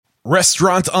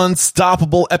Restaurant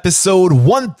Unstoppable episode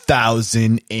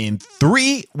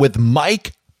 1003 with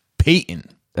Mike Paton.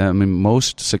 I mean,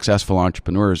 most successful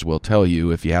entrepreneurs will tell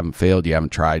you if you haven't failed, you haven't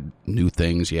tried new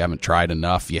things, you haven't tried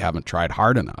enough, you haven't tried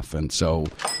hard enough. And so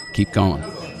keep going.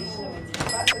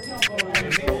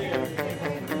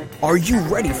 Are you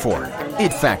ready for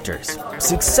it factors,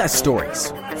 success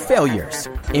stories, failures,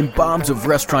 and bombs of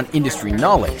restaurant industry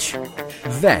knowledge?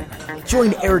 Then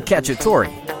join Eric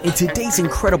Cacciatore and today's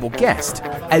incredible guest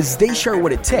as they share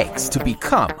what it takes to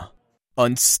become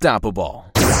unstoppable.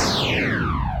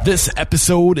 This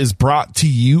episode is brought to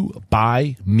you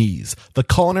by Mies, the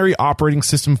culinary operating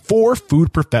system for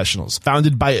food professionals.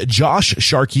 Founded by Josh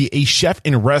Sharkey, a chef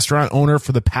and restaurant owner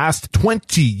for the past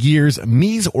 20 years,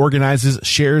 Mies organizes,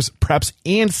 shares, preps,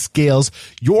 and scales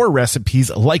your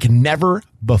recipes like never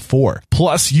before.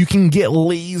 Plus, you can get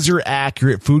laser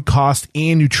accurate food cost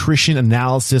and nutrition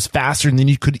analysis faster than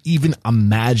you could even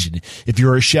imagine. If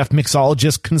you're a chef,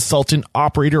 mixologist, consultant,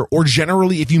 operator, or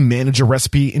generally if you manage a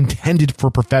recipe intended for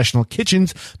professional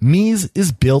kitchens, Mies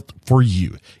is built for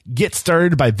you. Get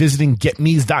started by visiting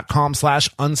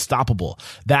getmees.com/unstoppable.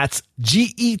 That's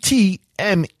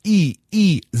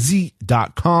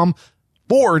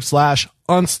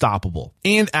GETMEEZ.com/unstoppable.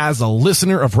 And as a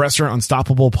listener of Restaurant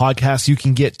Unstoppable podcast, you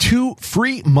can get 2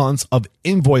 free months of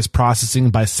invoice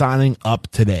processing by signing up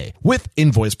today. With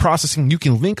invoice processing, you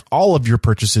can link all of your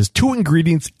purchases to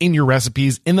ingredients in your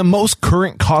recipes, and the most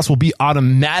current cost will be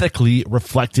automatically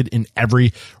reflected in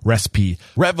every recipe.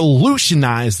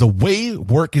 Revolutionize the way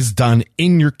work is done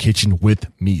in your kitchen with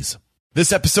Mies.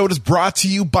 This episode is brought to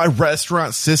you by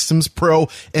Restaurant Systems Pro,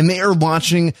 and they are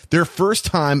launching their first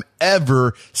time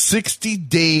ever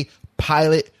 60-day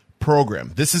pilot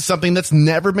program. This is something that's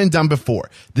never been done before.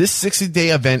 This 60-day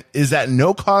event is at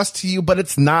no cost to you, but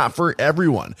it's not for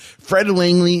everyone. Fred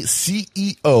Langley,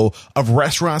 CEO of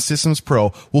Restaurant Systems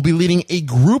Pro, will be leading a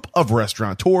group of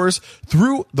restaurateurs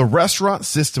through the Restaurant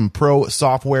System Pro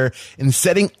software and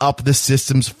setting up the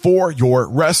systems for your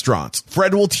restaurants.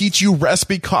 Fred will teach you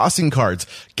recipe costing cards,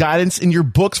 guidance in your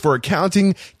books for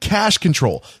accounting, cash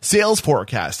control, sales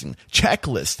forecasting,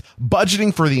 checklist,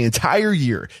 budgeting for the entire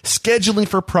year, scheduling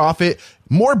for profit,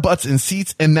 more butts and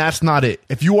seats, and that's not it.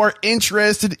 If you are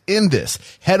interested in this,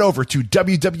 head over to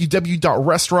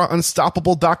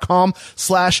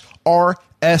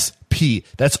www.restaurantunstoppable.com/RSP.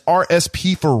 That's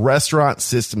RSP for Restaurant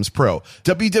Systems Pro.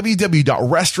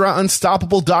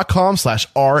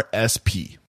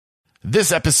 www.restaurantunstoppable.com/RSP.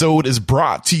 This episode is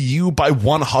brought to you by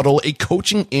One Huddle, a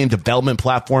coaching and development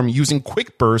platform using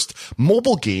quick burst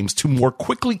mobile games to more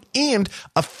quickly and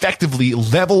effectively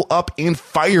level up and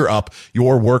fire up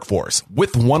your workforce.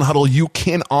 With One Huddle, you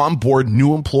can onboard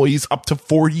new employees up to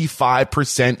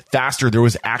 45% faster. There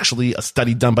was actually a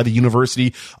study done by the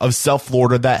University of South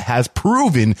Florida that has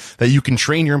proven that you can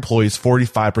train your employees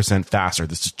 45% faster.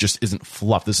 This just isn't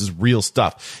fluff. This is real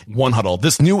stuff. One Huddle,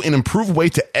 this new and improved way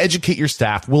to educate your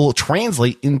staff, will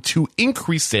translate into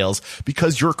increased sales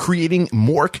because you're creating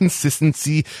more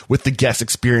consistency with the guest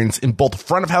experience in both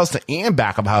front of house and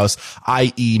back of house,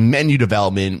 i.e. menu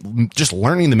development, just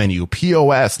learning the menu,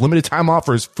 POS, limited time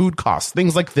offers, food costs,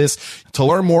 things like this. To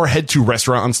learn more, head to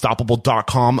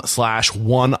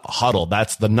restaurantunstoppable.com/1huddle.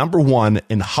 That's the number 1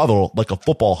 in huddle, like a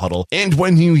football huddle. And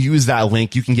when you use that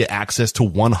link, you can get access to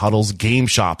One Huddle's game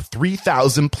shop,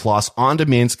 3,000 plus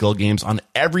on-demand skill games on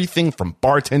everything from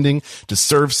bartending to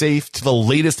serve safe to the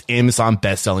latest Amazon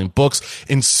best-selling books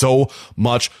and so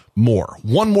much more.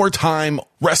 One more time,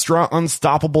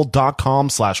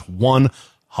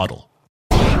 restaurantunstoppable.com/1huddle.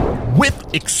 With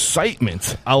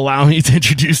excitement, allow me to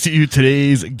introduce to you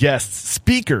today's guest,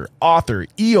 speaker, author,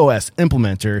 EOS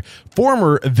implementer,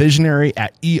 former visionary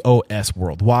at EOS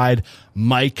Worldwide,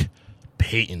 Mike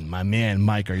Paton. My man,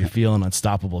 Mike, are you feeling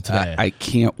unstoppable today? I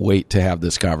can't wait to have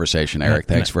this conversation, Eric.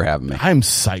 Thanks for having me. I'm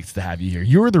psyched to have you here.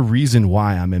 You're the reason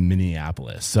why I'm in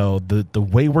Minneapolis. So the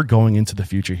way we're going into the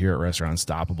future here at Restaurant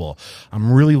Unstoppable,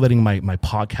 I'm really letting my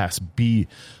podcast be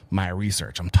my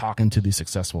research. I'm talking to these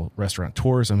successful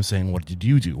restaurateurs. I'm saying, what did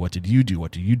you do? What did you do?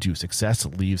 What do you do? Success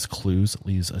leaves clues,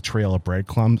 leaves a trail of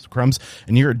breadcrumbs,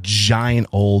 and you're a giant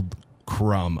old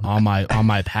crumb on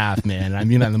my path, man. And I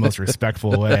mean that in the most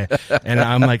respectful way. And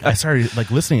I'm like, I started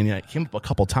like listening, and it came up a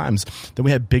couple times. Then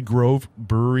we had Big Grove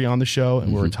Brewery on the show,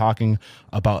 and we were talking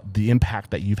about the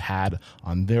impact that you've had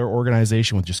on their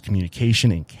organization with just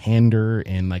communication and candor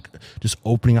and like just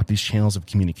opening up these channels of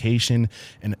communication.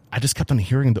 And I just kept on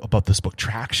hearing about this book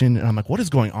Traction, and I'm like, what is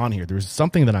going on here? There's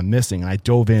something that I'm missing. And I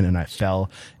dove in and I fell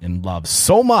in love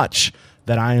so much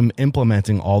that I am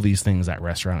implementing all these things at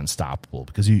Restaurant Unstoppable,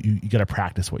 because you got to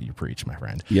practice what you preach, my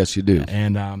friend. Yes, you do.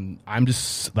 And I'm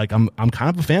just like, I'm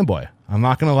kind of a fanboy. I'm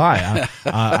not going to lie.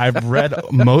 I've read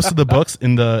most of the books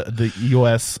in the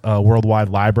EOS Worldwide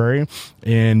Library,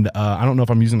 and I don't know if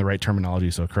I'm using the right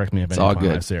terminology, so correct me if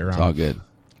I say it wrong. It's all good.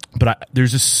 But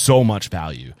there's just so much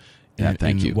value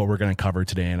in what we're going to cover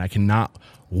today, and I cannot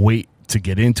wait to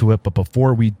get into it. But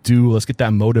before we do, let's get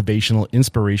that motivational,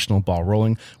 inspirational ball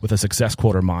rolling with a success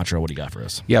quote or mantra. What do you got for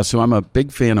us? Yeah, so I'm a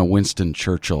big fan of Winston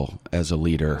Churchill as a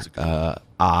leader.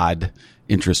 Odd,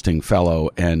 interesting fellow.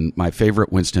 And my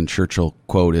favorite Winston Churchill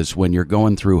quote is, when you're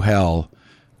going through hell,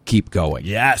 keep going.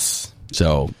 Yes.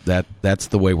 So that's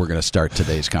the way we're going to start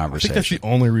today's conversation. I think that's the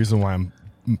only reason why I'm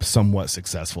somewhat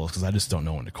successful, because I just don't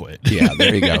know when to quit. Yeah,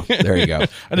 there you go. There you go.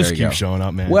 I just keep showing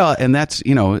up, man. Well, and that's,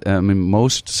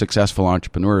 most successful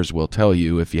entrepreneurs will tell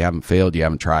you, if you haven't failed, you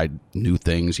haven't tried new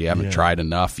things, you haven't tried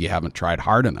enough, you haven't tried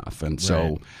hard enough. And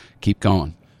so keep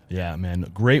going. Yeah, man.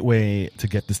 Great way to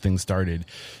get this thing started.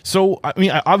 So, I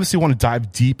mean, I obviously want to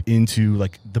dive deep into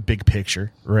like the big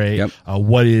picture, right? Yep.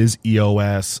 What is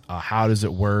EOS? How does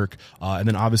it work? And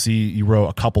then obviously you wrote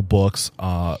a couple books.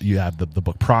 You have the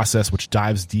book Process, which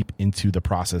dives deep into the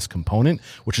process component,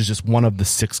 which is just one of the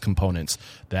 6 components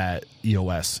that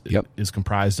EOS is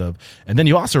comprised of. And then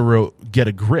you also wrote Get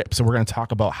a Grip. So we're going to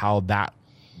talk about how that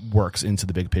works into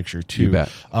the big picture too. You bet.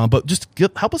 But just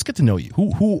help us get to know you.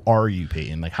 Who are you,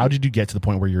 Paton? Like, how did you get to the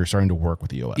point where you're starting to work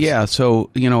with EOS? Yeah, so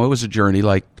it was a journey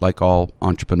like all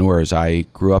entrepreneurs. I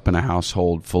grew up in a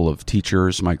household full of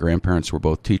teachers. My grandparents were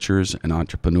both teachers and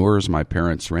entrepreneurs. My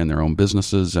parents ran their own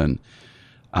businesses, and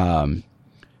out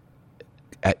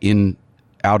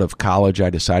of college, I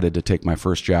decided to take my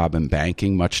first job in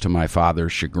banking, much to my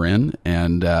father's chagrin.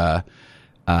 And but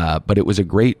it was a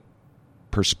great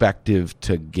perspective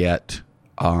to get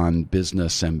on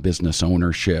business and business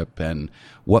ownership and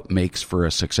what makes for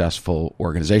a successful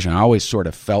organization. I always sort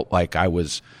of felt like I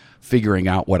was figuring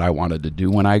out what I wanted to do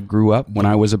when I grew up, when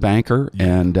I was a banker.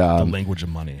 And the language of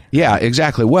money. Yeah,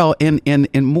 exactly. Well, and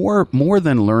more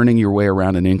than learning your way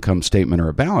around an income statement or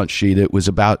a balance sheet, it was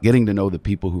about getting to know the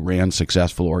people who ran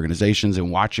successful organizations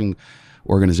and watching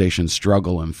organizations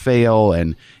struggle and fail,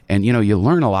 and you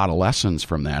learn a lot of lessons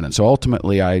from that. And so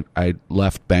ultimately I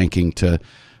left banking to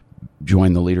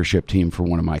join the leadership team for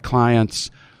one of my clients.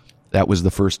 That was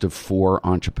the first of 4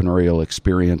 entrepreneurial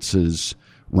experiences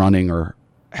running or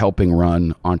helping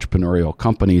run entrepreneurial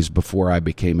companies before I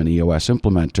became an EOS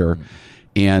implementer.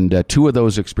 And 2 of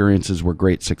those experiences were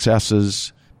great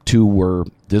successes. 2 were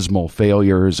dismal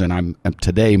failures, and I'm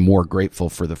today more grateful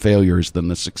for the failures than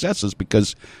the successes,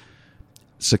 because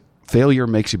failure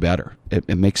makes you better.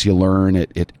 It makes you learn.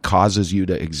 It causes you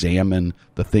to examine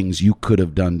the things you could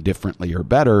have done differently or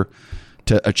better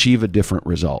to achieve a different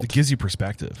result. It gives you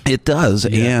perspective. It does.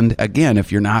 Yeah. And again,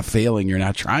 if you're not failing, you're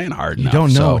not trying hard enough. You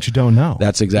don't know what you don't know.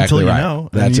 That's exactly right. Until you know.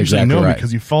 That's exactly right.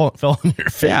 Because you fell on your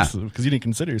face because you didn't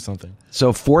consider something.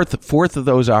 So fourth of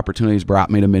those opportunities brought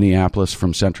me to Minneapolis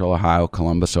from Central Ohio,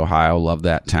 Columbus, Ohio. Love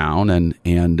that town.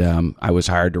 And I was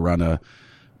hired to run a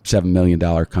 $7 million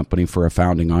company for a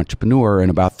founding entrepreneur,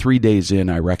 and about 3 days in,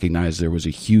 I recognized there was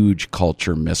a huge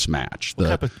culture mismatch. What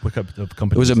type of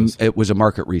company it was a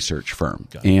market research firm,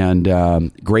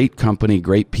 and great company,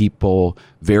 great people,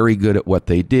 very good at what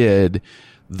they did.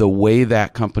 The way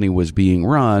that company was being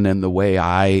run and the way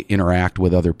I interact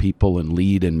with other people and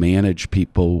lead and manage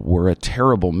people were a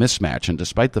terrible mismatch. And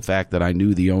despite the fact that I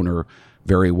knew the owner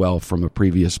very well from a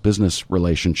previous business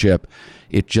relationship,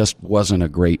 it just wasn't a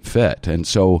great fit. And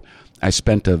so I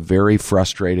spent a very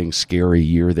frustrating, scary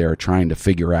year there trying to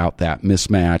figure out that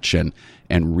mismatch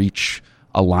and reach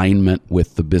alignment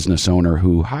with the business owner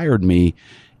who hired me.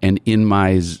 And in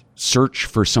my search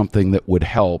for something that would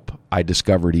help, I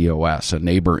discovered EOS. A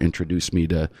neighbor introduced me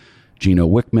to Gino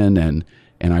Wickman,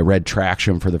 and I read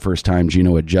Traction for the first time.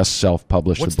 Gino had just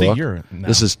self-published a book. What's the year now?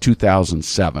 This is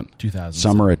 2007.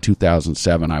 Summer of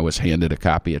 2007, I was handed a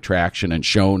copy of Traction and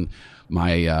shown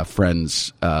my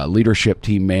friend's leadership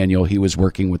team manual. He was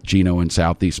working with Gino in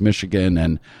Southeast Michigan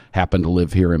and happened to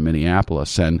live here in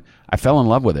Minneapolis. And I fell in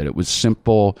love with it. It was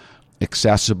simple,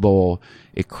 accessible.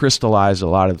 It crystallized a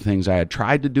lot of the things I had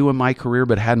tried to do in my career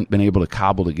but hadn't been able to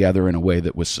cobble together in a way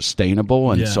that was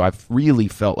sustainable. And so I really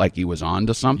felt like he was on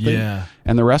to something. Yeah.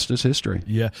 And the rest is history.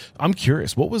 Yeah. I'm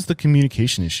curious, what was the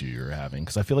communication issue you were having?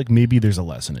 Because I feel like maybe there's a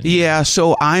lesson in it. Yeah.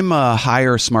 So I'm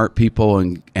hire smart people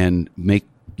and make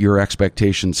your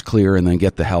expectations clear and then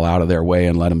get the hell out of their way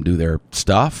and let them do their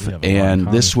stuff. And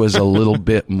this was a little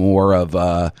bit more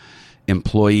of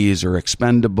employees are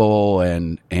expendable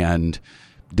and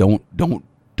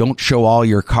don't show all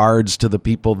your cards to the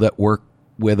people that work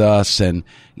with us, and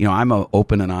I'm an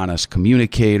open and honest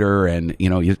communicator, and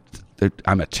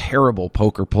I'm a terrible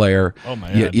poker player. Oh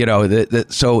my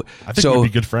God. So I think we'd be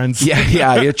good friends.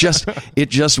 Yeah. It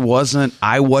just wasn't.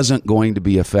 I wasn't going to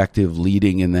be effective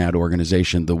leading in that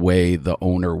organization the way the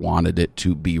owner wanted it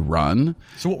to be run.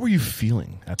 So what were you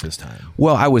feeling at this time?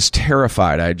 Well, I was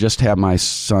terrified. I just had my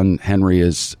son Henry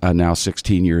is now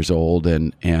 16 years old,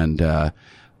 and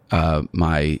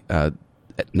my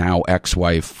now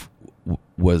ex-wife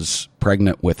was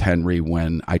pregnant with Henry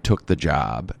when I took the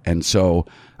job, and so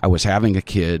I was having a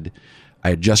kid. I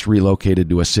had just relocated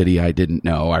to a city I didn't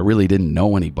know. I really didn't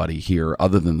know anybody here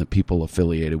other than the people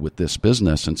affiliated with this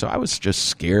business. And so I was just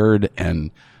scared and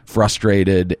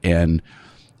frustrated and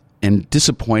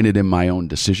disappointed in my own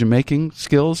decision-making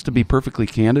skills, to be perfectly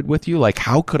candid with you. Like,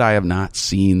 how could I have not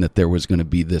seen that there was going to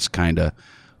be this kind of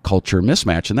culture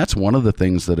mismatch? And that's one of the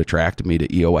things that attracted me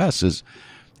to EOS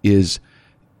is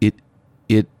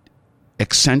it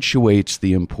accentuates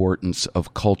the importance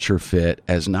of culture fit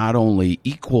as not only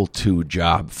equal to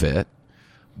job fit,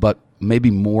 but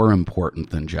maybe more important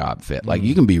than job fit. Like,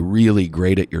 you can be really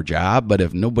great at your job, but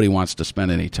if nobody wants to spend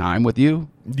any time with you,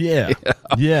 and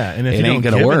if you don't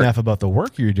give enough about the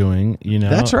work you're doing,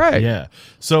 that's right. Yeah.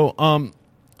 So,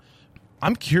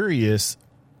 I'm curious,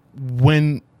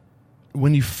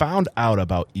 when you found out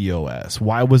about EOS,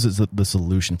 why was it the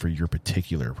solution for your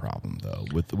particular problem, though,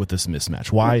 with this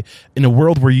mismatch? Why, in a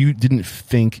world where you didn't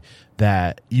think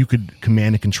that you could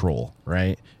command and control,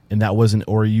 right? And that wasn't,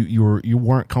 or you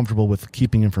weren't comfortable with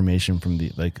keeping information from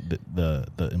the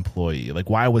employee. Like,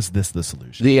 why was this the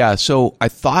solution? Yeah, so I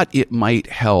thought it might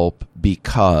help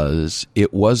because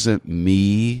it wasn't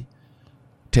me.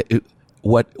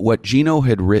 What Gino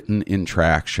had written in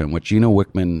Traction, what Gino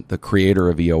Wickman, the creator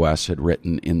of EOS, had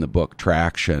written in the book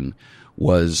Traction,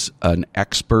 was an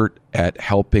expert at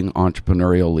helping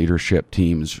entrepreneurial leadership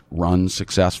teams run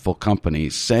successful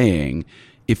companies, saying,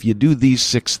 if you do these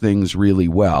 6 things really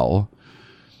well,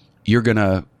 you're going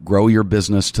to grow your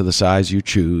business to the size you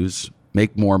choose,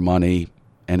 make more money,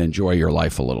 and enjoy your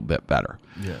life a little bit better.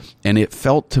 Yes. And it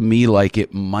felt to me like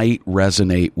it might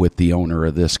resonate with the owner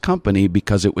of this company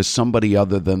because it was somebody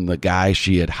other than the guy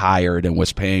she had hired and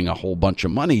was paying a whole bunch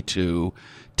of money to,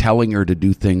 telling her to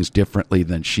do things differently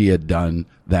than she had done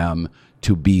them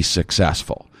to be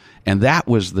successful. And that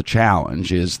was the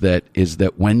challenge, is that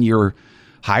when you're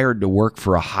hired to work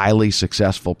for a highly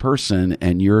successful person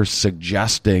and you're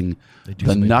suggesting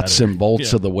the nuts and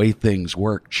bolts of the way things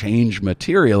work change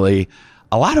materially,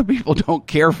 a lot of people don't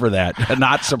care for that,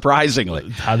 not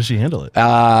surprisingly. How does she handle it?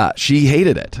 She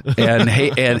hated it.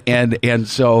 And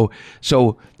so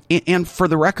for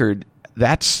the record,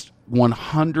 that's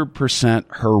 100%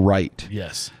 her right.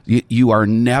 Yes. You are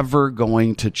never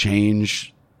going to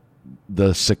change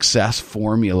the success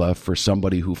formula for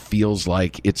somebody who feels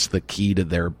like it's the key to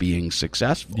their being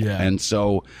successful. Yeah. And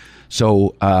so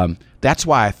that's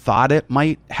why I thought it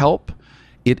might help.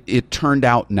 It turned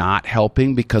out not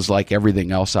helping because, like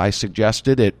everything else I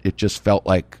suggested, it just felt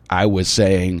like I was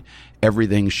saying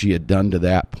everything she had done to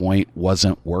that point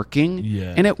wasn't working.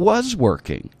 Yeah. And it was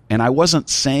working. And I wasn't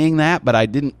saying that, but I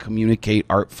didn't communicate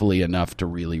artfully enough to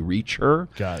really reach her.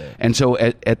 Got it. And so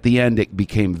at the end, it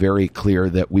became very clear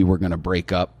that we were going to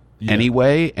break up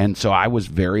anyway. And so I was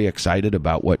very excited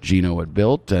about what Gino had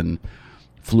built and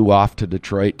flew off to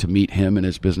Detroit to meet him and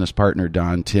his business partner,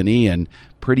 Don Tinney, and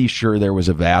pretty sure there was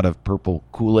a vat of purple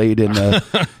Kool-Aid in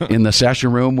the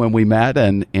session room when we met,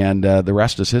 and the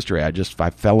rest is history. I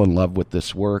fell in love with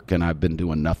this work, and I've been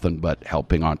doing nothing but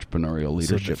helping entrepreneurial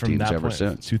leadership teams ever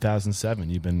since. 2007,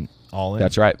 you've been all in.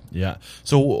 That's right. Yeah.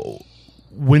 So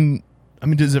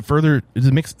does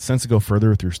it make sense to go further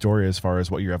with your story as far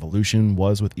as what your evolution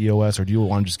was with EOS, or do you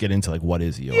want to just get into like what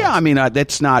is EOS? Yeah,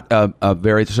 that's not a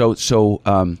very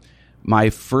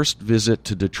my first visit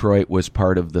to Detroit was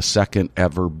part of the second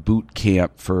ever boot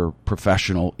camp for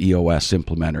professional EOS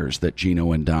implementers that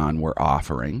Gino and Don were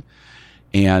offering.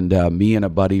 And me and a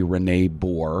buddy, Renee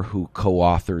Bohr, who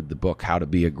co-authored the book How to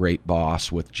Be a Great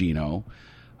Boss with Gino,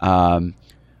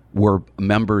 were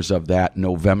members of that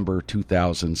November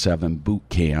 2007 boot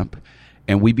camp.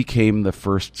 And we became the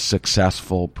first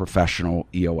successful professional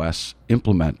EOS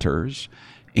implementers.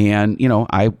 And,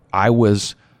 I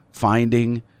was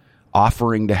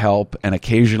offering to help and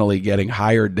occasionally getting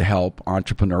hired to help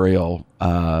entrepreneurial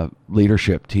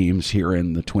leadership teams here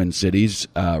in the Twin Cities.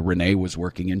 Renee was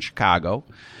working in Chicago.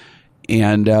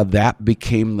 And that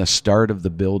became the start of the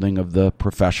building of the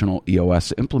professional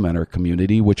EOS implementer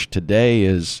community, which today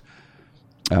is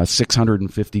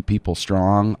 650 people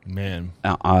strong. Man.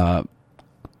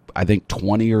 I think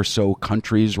 20 or so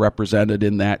countries represented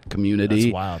in that community.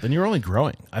 That's wild. And you're only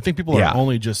growing. I think people are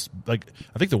only just like,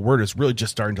 I think the word is really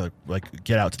just starting to like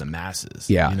get out to the masses.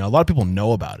 Yeah. You know, a lot of people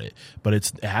know about it, but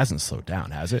it hasn't slowed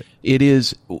down, has it? It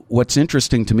is. What's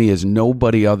interesting to me is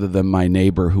nobody other than my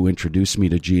neighbor who introduced me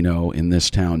to Gino in this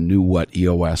town knew what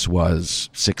EOS was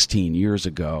 16 years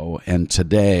ago. And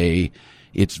today,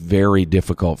 it's very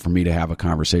difficult for me to have a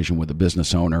conversation with a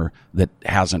business owner that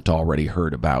hasn't already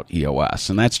heard about EOS.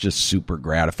 And that's just super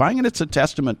gratifying. And it's a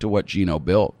testament to what Gino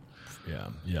built.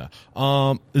 Yeah.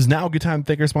 Is now a good time to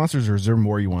thank our sponsors, or is there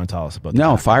more you want to tell us about?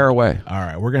 No, fire away. All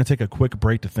right. We're going to take a quick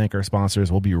break to thank our sponsors.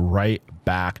 We'll be right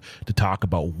back to talk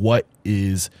about what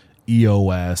is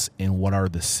EOS and what are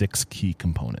the 6 key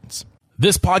components.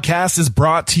 This podcast is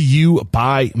brought to you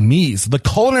by Mies, the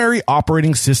culinary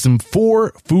operating system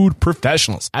for food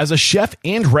professionals. As a chef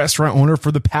and restaurant owner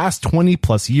for the past 20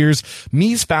 plus years,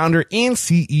 Mies founder and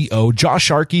CEO Josh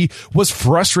Sharkey was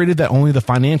frustrated that only the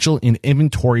financial and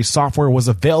inventory software was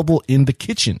available in the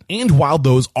kitchen. And while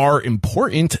those are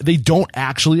important, they don't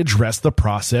actually address the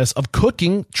process of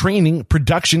cooking, training,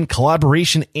 production,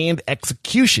 collaboration, and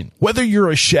execution. Whether you're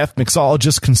a chef,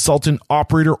 mixologist, consultant,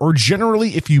 operator, or generally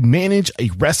if you manage a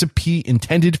recipe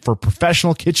intended for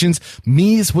professional kitchens,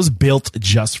 Mies was built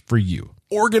just for you.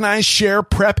 Organize, share,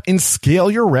 prep, and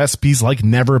scale your recipes like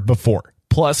never before.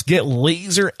 Plus, get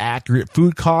laser accurate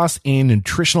food costs and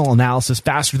nutritional analysis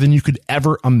faster than you could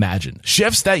ever imagine.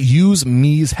 Chefs that use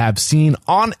Mies have seen,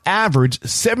 on average,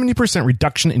 70%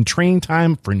 reduction in training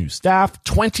time for new staff,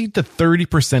 20 to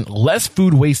 30% less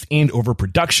food waste and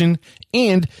overproduction,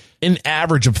 and an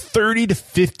average of 30 to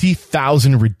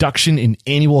 50,000 reduction in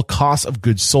annual cost of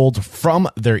goods sold from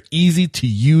their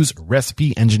easy-to-use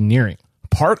recipe engineering.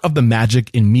 Part of the magic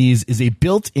in Mies is a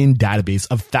built-in database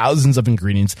of thousands of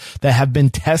ingredients that have been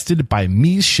tested by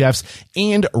Mies chefs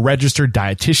and registered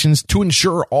dietitians to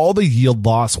ensure all the yield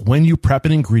loss when you prep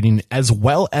an ingredient, as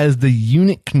well as the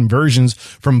unit conversions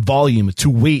from volume to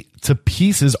weight to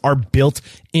pieces are built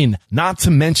in, not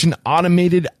to mention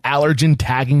automated allergen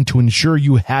tagging to ensure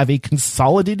you have a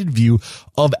consolidated view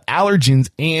of allergens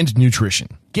and nutrition.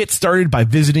 Get started by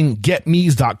visiting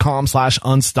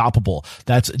getmees.com/unstoppable.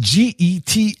 That's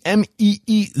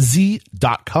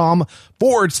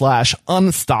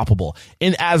GETMEEZ.com/unstoppable.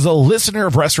 And as a listener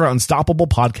of Restaurant Unstoppable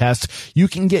podcast, you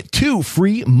can get 2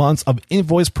 free months of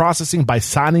invoice processing by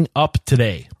signing up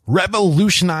today.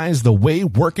 Revolutionize the way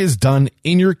work is done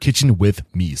in your kitchen with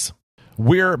Mies.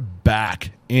 We're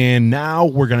back, and now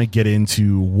we're going to get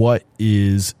into what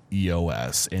is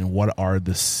EOS and what are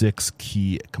the 6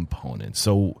 key components.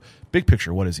 So, big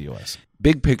picture, what is EOS?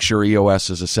 Big picture, EOS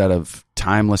is a set of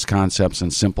timeless concepts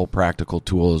and simple practical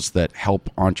tools that help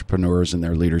entrepreneurs and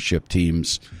their leadership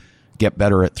teams get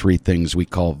better at 3 things we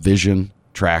call vision,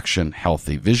 traction,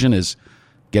 healthy. Vision is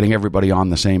getting everybody on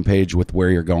the same page with where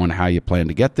you're going, how you plan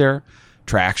to get there.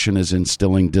 Traction is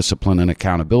instilling discipline and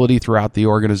accountability throughout the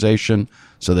organization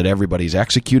so that everybody's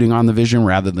executing on the vision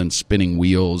rather than spinning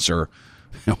wheels. Or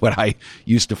what I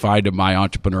used to find in my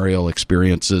entrepreneurial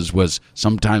experiences was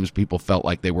sometimes people felt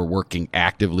like they were working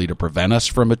actively to prevent us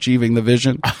from achieving the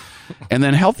vision. And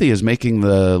then healthy is making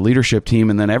the leadership team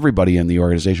and then everybody in the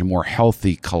organization more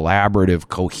healthy, collaborative,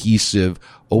 cohesive,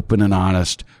 open and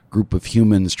honest group of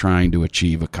humans trying to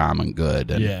achieve a common good.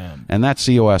 And that's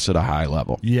EOS at a high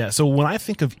level. Yeah. So when I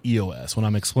think of EOS, when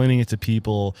I'm explaining it to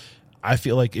people, I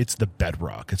feel like it's the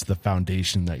bedrock. It's the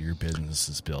foundation that your business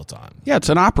is built on. Yeah, it's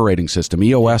an operating system.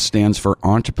 EOS stands for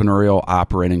Entrepreneurial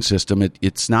Operating System.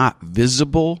 It's not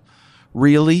visible,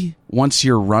 really. Once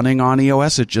you're running on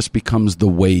EOS, it just becomes the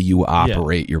way you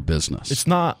operate your business. It's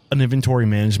not an inventory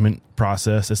management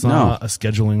process. It's not a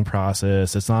scheduling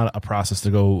process. It's not a process to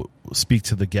go speak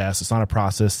to the guests. It's not a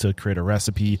process to create a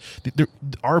recipe.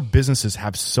 Our businesses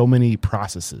have so many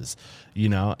processes,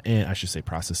 and I should say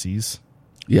processes.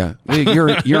 Yeah,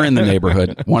 you're in the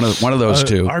neighborhood. One of those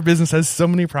two. Our business has so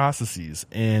many processes,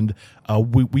 and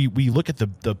we look at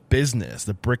the business,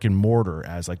 the brick and mortar,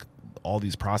 as like all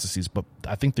these processes, but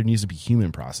I think there needs to be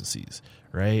human processes,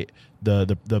 right?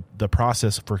 The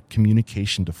process for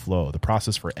communication to flow, the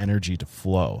process for energy to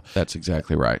flow. That's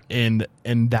exactly right. And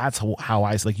that's how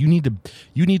I like. You need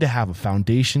to have a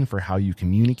foundation for how you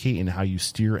communicate and how you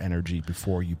steer energy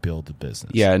before you build the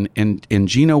business. Yeah, and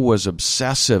Gino was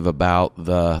obsessive about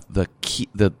the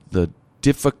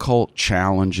difficult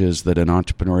challenges that an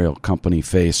entrepreneurial company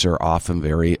face are often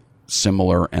very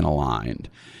similar and aligned.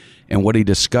 And what he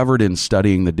discovered in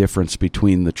studying the difference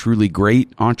between the truly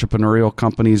great entrepreneurial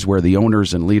companies where the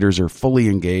owners and leaders are fully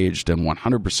engaged and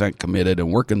 100% committed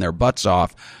and working their butts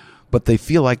off but they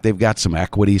feel like they've got some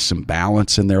equity, some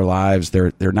balance in their lives.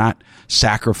 They're not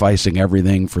sacrificing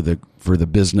everything for the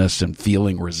business and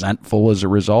feeling resentful as a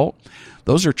result.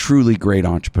 Those are truly great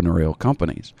entrepreneurial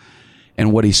companies.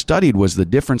 And what he studied was the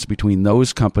difference between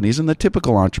those companies and the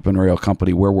typical entrepreneurial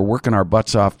company where we're working our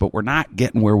butts off, but we're not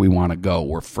getting where we want to go.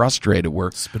 We're frustrated.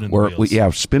 We're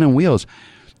spinning wheels.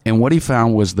 And what he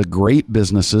found was the great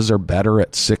businesses are better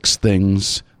at 6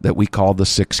 things that we call the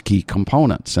 6 key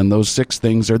components. And those 6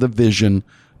 things are the vision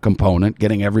component,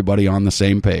 getting everybody on the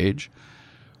same page.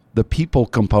 The people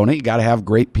component, you got to have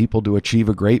great people to achieve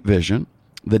a great vision.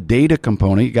 The data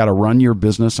component, you got to run your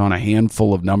business on a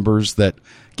handful of numbers that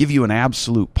give you an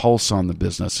absolute pulse on the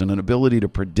business and an ability to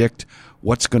predict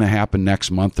what's going to happen next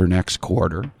month or next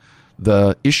quarter.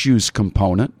 The issues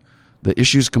component. The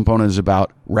issues component is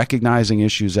about recognizing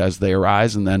issues as they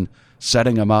arise and then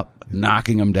setting them up,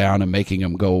 knocking them down, and making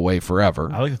them go away forever.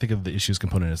 I like to think of the issues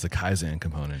component as the Kaizen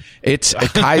component.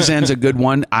 Kaizen's a good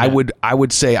one. Yeah. I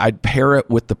would say I'd pair it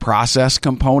with the process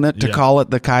component to call it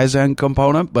the Kaizen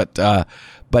component. But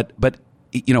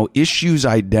issues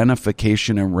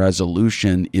identification and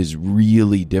resolution is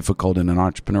really difficult in an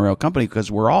entrepreneurial company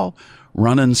because we're all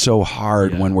running so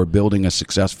hard when we're building a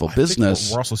successful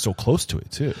business. We're also so close to it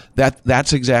too.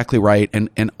 That's exactly right.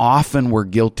 And often we're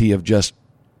guilty of just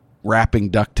wrapping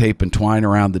duct tape and twine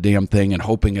around the damn thing and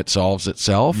hoping it solves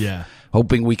itself. Yeah.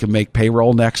 Hoping we can make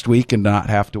payroll next week and not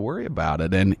have to worry about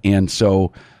it. And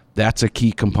so that's a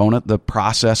key component. The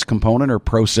process component or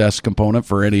process component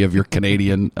for any of your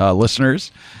Canadian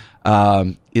listeners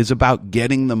is about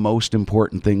getting the most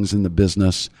important things in the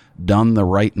business done the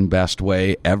right and best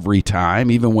way every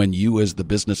time, even when you as the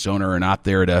business owner are not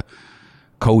there to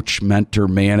coach, mentor,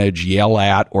 manage, yell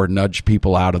at, or nudge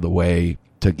people out of the way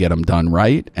to get them done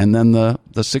right. And then the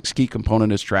 6th key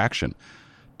component is traction.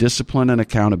 Discipline and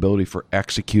accountability for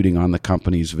executing on the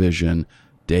company's vision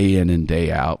day in and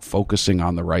day out, focusing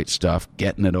on the right stuff,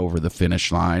 getting it over the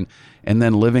finish line, and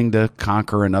then living to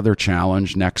conquer another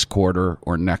challenge next quarter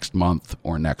or next month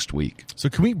or next week. So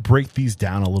can we break these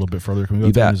down a little bit further? Can we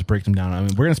go through and just break them down? I mean,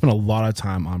 we're going to spend a lot of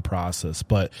time on process,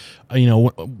 but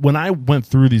when I went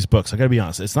through these books, I got to be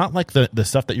honest, it's not like the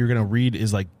stuff that you're going to read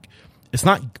is like, it's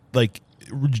not like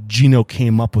Gino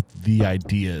came up with the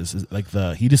ideas.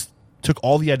 He just took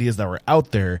all the ideas that were out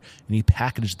there and he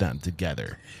packaged them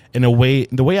together in a way.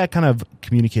 The way I kind of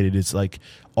communicated is like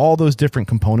all those different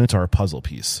components are a puzzle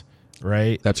piece,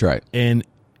 right? That's right. And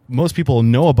most people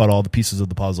know about all the pieces of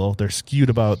the puzzle. They're skewed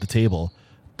about the table,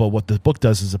 but what the book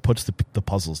does is it puts the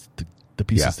puzzles, the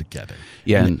pieces together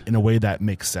in a way that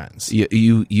makes sense.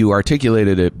 You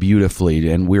articulated it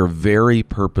beautifully, and we're very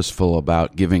purposeful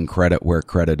about giving credit where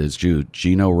credit is due.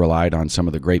 Gino relied on some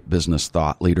of the great business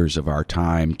thought leaders of our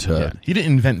time to... Yeah. He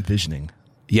didn't invent visioning.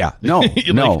 Yeah, no.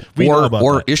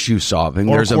 Or issue solving.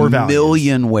 There's a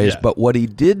million ways, but what he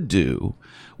did do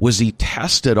was he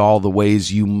tested all the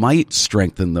ways you might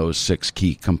strengthen those 6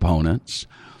 key components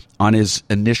on his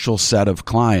initial set of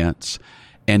clients.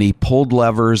 And he pulled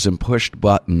levers and pushed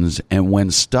buttons, and when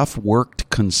stuff worked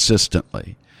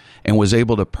consistently and was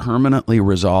able to permanently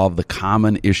resolve the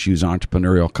common issues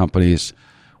entrepreneurial companies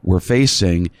were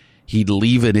facing, he'd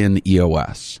leave it in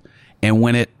EOS. And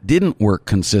when it didn't work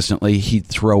consistently, he'd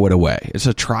throw it away. It's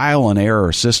a trial and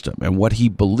error system. And what he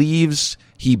believes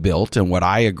he built, and what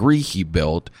I agree he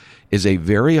built, is a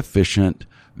very efficient,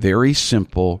 very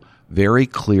simple, very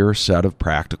clear set of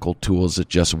practical tools that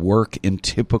just work in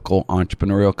typical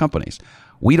entrepreneurial companies.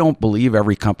 We don't believe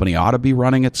every company ought to be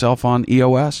running itself on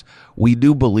EOS. We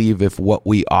do believe if what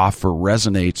we offer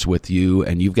resonates with you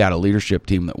and you've got a leadership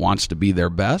team that wants to be their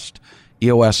best,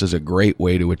 EOS is a great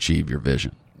way to achieve your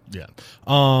vision. Yeah.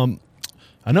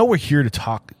 I know we're here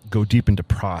to go deep into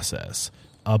process,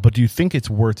 but do you think it's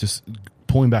worth just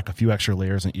pulling back a few extra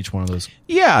layers in each one of those?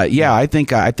 Yeah. I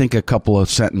think a couple of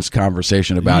sentence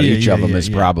conversation about each of them is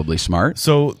probably smart.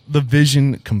 So the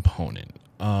vision component,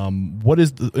 what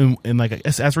is and like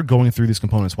as we're going through these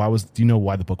components, do you know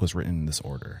why the book was written in this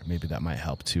order? Maybe that might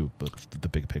help too, but the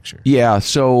big picture. Yeah.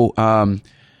 So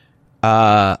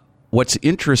what's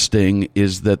interesting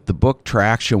is that the book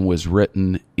Traction was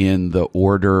written in the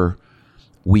order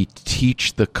we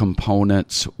teach the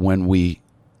components when we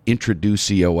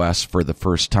introduce EOS for the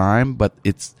first time, but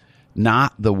it's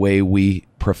not the way we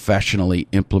professionally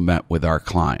implement with our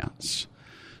clients.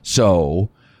 So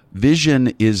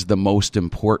vision is the most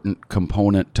important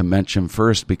component to mention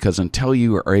first, because until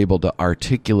you are able to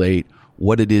articulate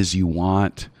what it is you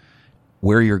want,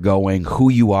 where you're going,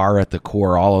 who you are at the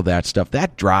core, all of that stuff,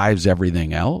 that drives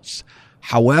everything else.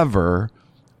 However,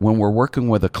 when we're working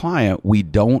with a client, we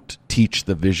don't teach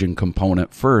the vision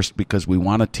component first because we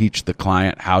want to teach the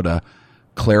client how to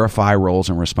clarify roles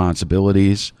and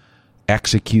responsibilities,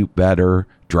 execute better,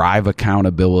 drive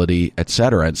accountability,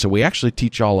 etc. And so we actually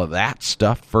teach all of that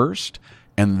stuff first,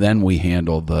 and then we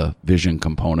handle the vision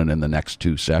component in the next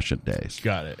 2 session days.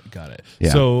 Got it. Yeah.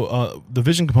 So the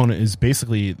vision component is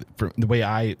basically, for the way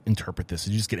I interpret this,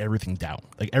 is you just get everything down,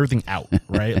 like everything out,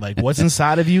 right? Like what's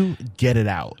inside of you, get it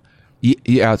out.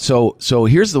 Yeah. So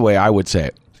here's the way I would say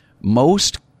it.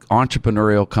 Most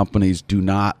entrepreneurial companies do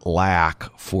not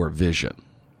lack for vision.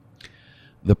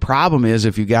 The problem is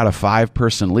if you got a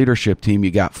 5-person leadership team, you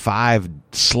got 5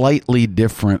 slightly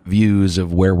different views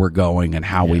of where we're going and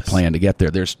how we plan to get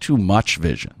there. There's too much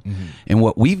vision. Mm-hmm. And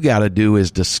what we've got to do is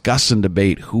discuss and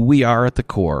debate who we are at the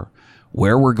core,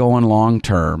 where we're going long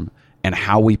term, and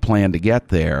how we plan to get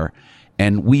there.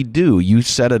 And we do. You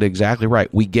said it exactly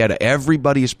right. We get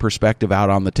everybody's perspective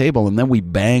out on the table, and then we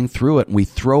bang through it, and we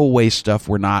throw away stuff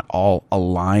we're not all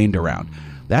aligned around.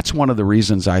 That's one of the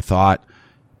reasons I thought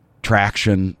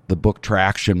the book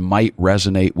Traction might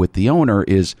resonate with the owner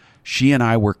is she and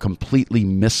I were completely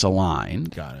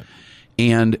misaligned. Got it.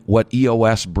 And what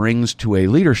EOS brings to a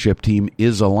leadership team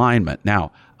is alignment.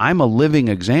 Now, I'm a living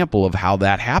example of how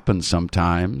that happens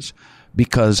sometimes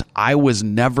because I was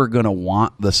never going to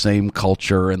want the same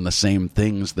culture and the same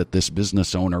things that this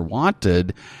business owner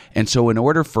wanted. And so in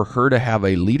order for her to have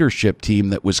a leadership team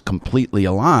that was completely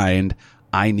aligned,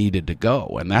 I needed to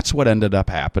go. And that's what ended up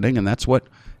happening. And that's what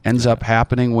ends up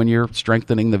happening when you're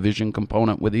strengthening the vision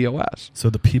component with EOS. So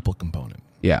the people component.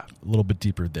 Yeah. A little bit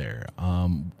deeper there.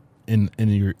 In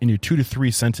your 2 to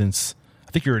 3 sentence,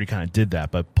 I think you already kind of did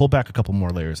that, but pull back a couple more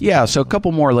layers. Yeah, so a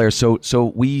couple more layers.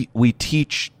 So we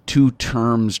teach 2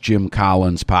 terms Jim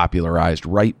Collins popularized: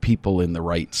 right people in the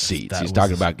right seats. He's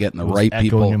talking about getting the right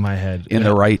people in my head. In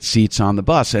the right seats on the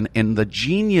bus. And the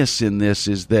genius in this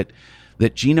is that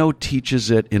Gino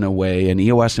teaches it in a way, and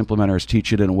EOS implementers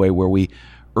teach it in a way where we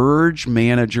urge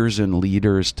managers and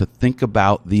leaders to think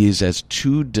about these as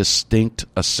 2 distinct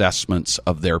assessments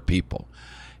of their people.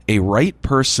 A right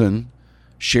person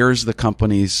shares the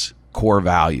company's core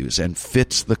values and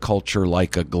fits the culture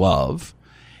like a glove,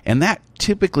 and that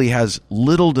typically has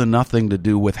little to nothing to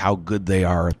do with how good they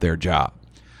are at their job.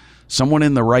 Someone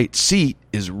in the right seat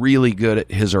is really good at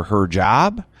his or her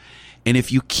job, and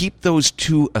if you keep those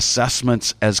 2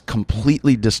 assessments as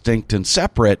completely distinct and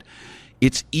separate,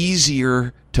 it's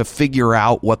easier to figure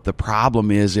out what the problem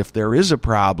is, if there is a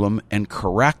problem, and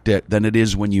correct it than it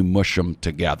is when you mush them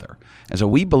together. And so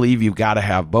we believe you've got to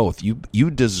have both. You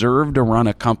deserve to run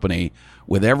a company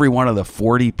with every one of the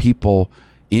 40 people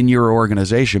in your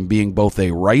organization being both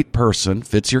a right person,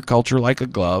 fits your culture like a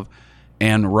glove,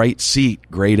 and right seat,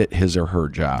 great at his or her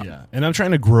job. Yeah, and I'm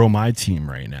trying to grow my team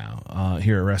right now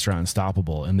here at Restaurant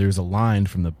Unstoppable, and there's a line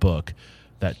from the book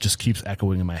that just keeps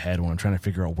echoing in my head when I'm trying to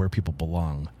figure out where people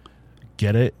belong.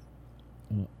 Get it,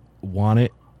 want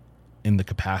it, in the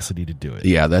capacity to do it.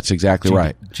 Yeah, that's exactly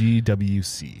right.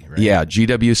 GWC, right? Yeah,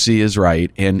 GWC is right.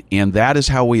 And that is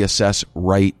how we assess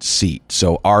right seat.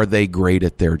 So are they great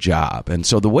at their job? And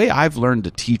so the way I've learned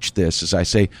to teach this is I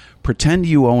say, pretend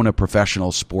you own a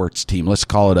professional sports team. Let's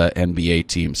call it an NBA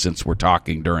team since we're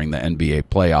talking during the NBA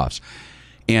playoffs.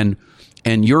 And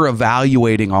you're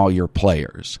evaluating all your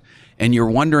players. And you're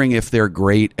wondering if they're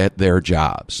great at their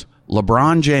jobs.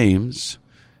 LeBron James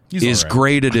is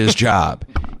great at his job.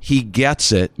 He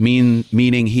gets it,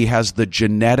 meaning he has the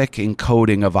genetic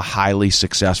encoding of a highly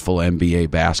successful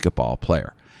NBA basketball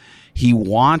player. He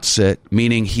wants it,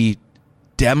 meaning he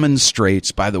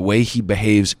demonstrates by the way he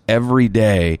behaves every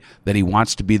day that he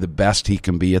wants to be the best he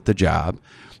can be at the job.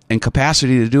 And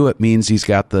capacity to do it means he's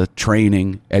got the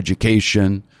training,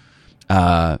 education,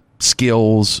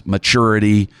 skills,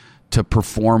 maturity to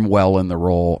perform well in the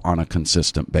role on a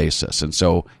consistent basis. And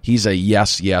so he's a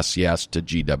yes to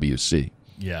GWC.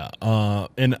 Yeah.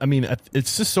 And I mean,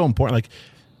 it's just so important. Like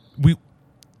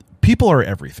people are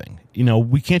everything. You know,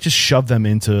 we can't just shove them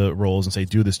into roles and say,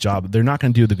 do this job. They're not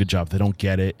going to do the good job. If they don't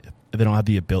get it. If they don't have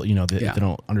the ability, if they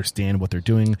don't understand what they're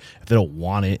doing, if they don't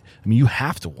want it. I mean, you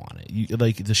have to want it.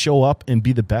 Like to show up and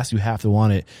be the best, you have to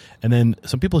want it. And then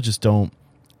some people just don't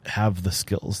have the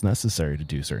skills necessary to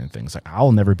do certain things. Like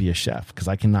I'll never be a chef because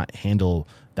I cannot handle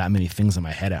that many things in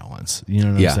my head at once. You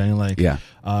know what I'm saying? Like,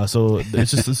 so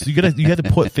it's just you have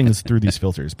to put things through these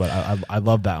filters. But I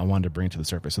love that. I wanted to bring it to the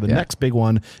surface. So the next big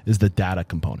one is the data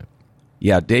component.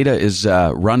 Yeah, data is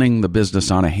running the business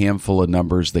on a handful of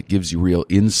numbers that gives you real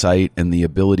insight and the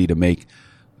ability to make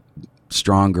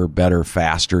stronger, better,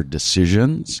 faster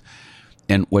decisions.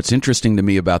 And what's interesting to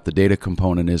me about the data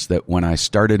component is that when I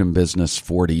started in business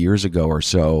 40 years ago or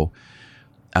so,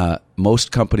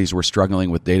 most companies were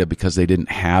struggling with data because they didn't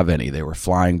have any. They were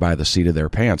flying by the seat of their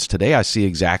pants. Today, I see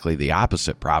exactly the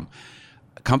opposite problem.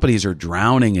 Companies are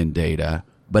drowning in data,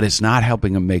 but it's not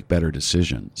helping them make better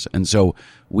decisions. And so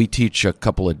we teach a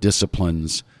couple of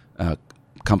disciplines,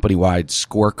 company-wide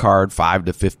scorecard, 5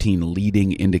 to 15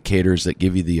 leading indicators that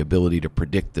give you the ability to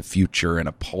predict the future and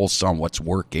a pulse on what's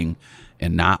working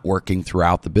and not working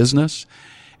throughout the business.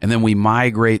 And then we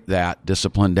migrate that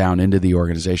discipline down into the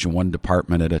organization, one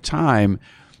department at a time,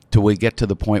 till we get to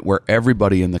the point where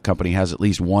everybody in the company has at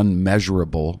least one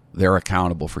measurable they're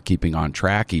accountable for keeping on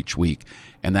track each week.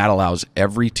 And that allows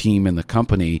every team in the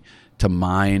company to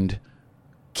mind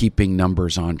keeping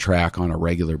numbers on track on a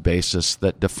regular basis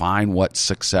that define what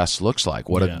success looks like,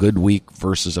 what a good week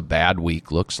versus a bad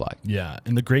week looks like. Yeah.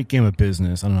 In the great game of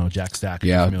business, I don't know, Jack Stack.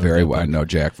 Yeah, very well. I know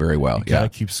Jack very well. You got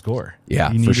to keep score.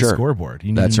 Yeah, you need for sure. a scoreboard.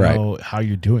 You need to know how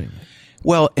you're doing.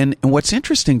 Well, and what's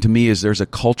interesting to me is there's a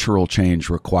cultural change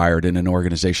required in an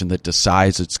organization that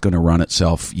decides it's going to run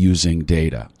itself using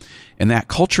data. And that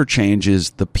culture change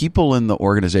is the people in the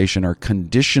organization are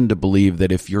conditioned to believe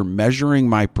that if you're measuring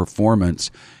my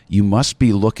performance, you must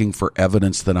be looking for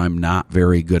evidence that I'm not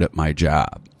very good at my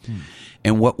job.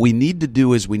 And what we need to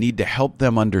do is we need to help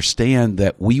them understand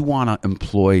that we want to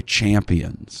employ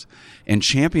champions. And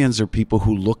champions are people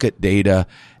who look at data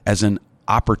as an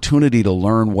opportunity to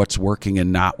learn what's working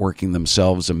and not working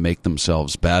themselves and make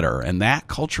themselves better. And that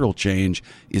cultural change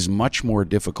is much more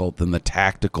difficult than the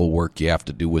tactical work you have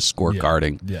to do with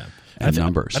scorecarding and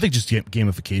numbers. I think just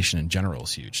gamification in general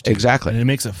is huge too. Exactly. And it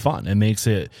makes it fun. It makes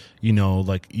it,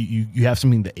 like you have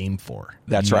something to aim for.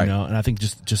 That's right. And I think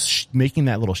just making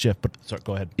that little shift, but sorry,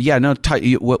 go ahead. Yeah, no,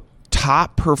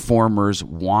 top performers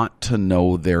want to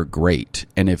know they're great.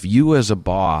 And if you as a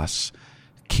boss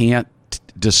can't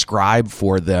describe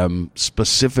for them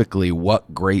specifically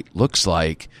what great looks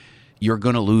like, you're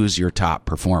going to lose your top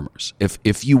performers.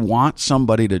 If you want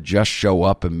somebody to just show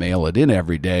up and mail it in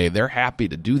every day, they're happy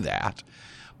to do that.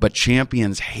 But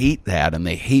champions hate that, and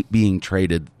they hate being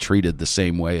treated the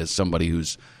same way as somebody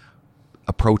who's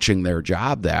approaching their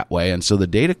job that way. And so the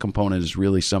data component is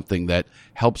really something that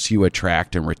helps you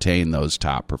attract and retain those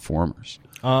top performers.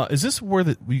 Is this where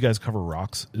you guys cover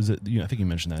rocks? Is it? I think you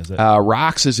mentioned that. Is that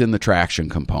rocks is in the traction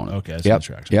component? Okay, that's in the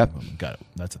traction component. Got it.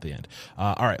 That's at the end.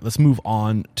 All right, let's move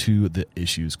on to the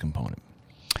issues component.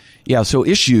 Yeah, so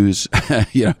issues,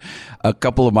 a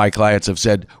couple of my clients have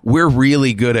said, we're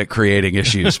really good at creating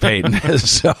issues, Paton.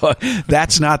 So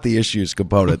that's not the issues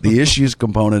component. The issues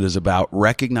component is about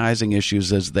recognizing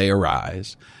issues as they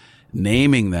arise,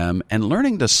 naming them, and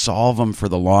learning to solve them for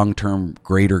the long-term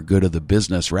greater good of the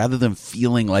business rather than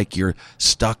feeling like you're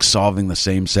stuck solving the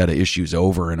same set of issues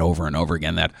over and over and over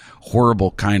again, that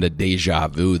horrible kind of deja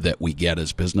vu that we get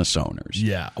as business owners.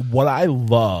 Yeah. What I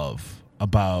love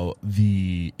about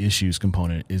the issues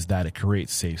component is that it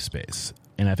creates safe space.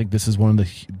 And I think this is one of the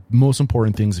most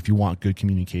important things if you want good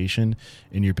communication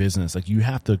in your business. Like, you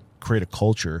have to create a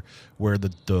culture where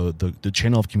the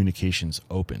channel of communication is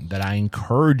open, that I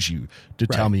encourage you to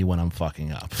tell me when I'm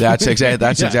fucking up. That's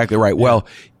exactly right. Well,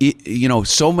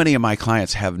 so many of my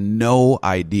clients have no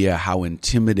idea how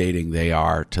intimidating they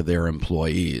are to their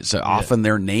employees. Often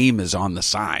their name is on the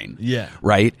sign. Yeah.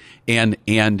 Right. And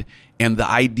the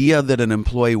idea that an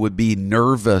employee would be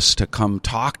nervous to come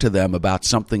talk to them about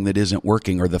something that isn't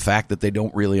working, or the fact that they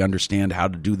don't really understand how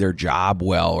to do their job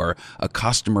well, or a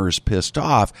customer is pissed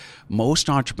off, most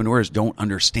entrepreneurs don't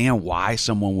understand why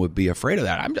someone would be afraid of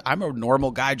that. I'm a normal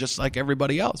guy just like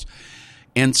everybody else.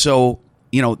 And so,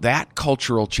 that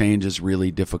cultural change is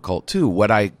really difficult too. What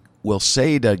I will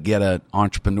say to get an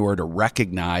entrepreneur to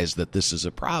recognize that this is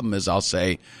a problem is I'll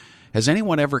say, has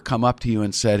anyone ever come up to you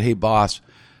and said, hey, boss,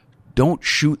 don't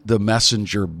shoot the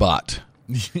messenger butt?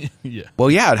 Yeah. Well,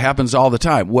 yeah, it happens all the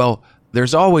time. Well,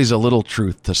 there's always a little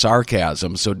truth to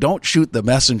sarcasm. So don't shoot the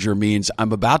messenger means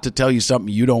I'm about to tell you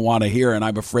something you don't want to hear, and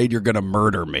I'm afraid you're going to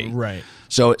murder me. Right.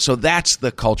 So that's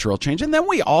the cultural change. And then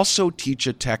we also teach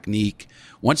a technique.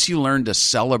 Once you learn to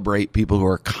celebrate people who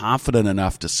are confident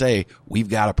enough to say, we've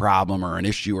got a problem or an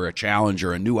issue or a challenge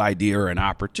or a new idea or an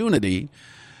opportunity,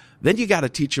 then you got to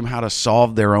teach them how to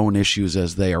solve their own issues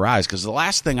as they arise. Because the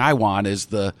last thing I want is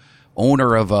the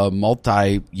owner of a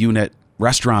multi-unit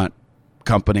restaurant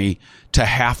company to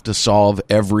have to solve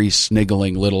every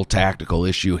sniggling little tactical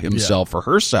issue himself or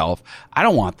herself. I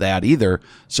don't want that either.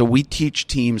 So we teach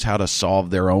teams how to solve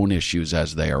their own issues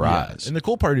as they arise. Yeah. And the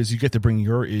cool part is you get to bring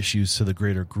your issues to the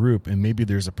greater group, and maybe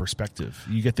there's a perspective.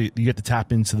 You get to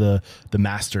tap into the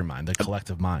mastermind, the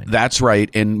collective mind. That's right.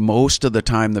 And most of the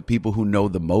time, the people who know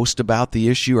the most about the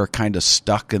issue are kind of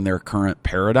stuck in their current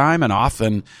paradigm, and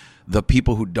often the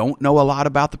people who don't know a lot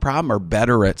about the problem are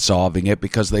better at solving it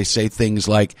because they say things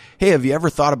like, hey, have you ever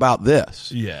thought about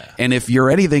this? Yeah. And if you're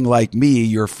anything like me,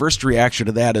 your first reaction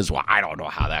to that is, well, I don't know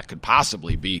how that could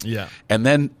possibly be. Yeah. And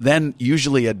then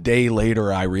usually a day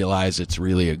later, I realize it's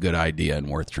really a good idea and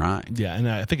worth trying. Yeah, and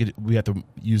I think we have to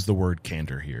use the word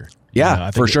candor here. Yeah,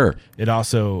 I think for sure. It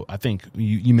also, I think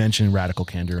you mentioned radical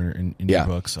candor in your Yeah.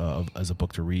 books as a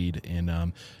book to read,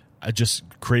 and just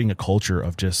creating a culture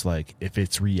of just like, if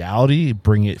it's reality,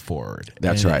 bring it forward.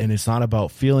 That's right. And it's not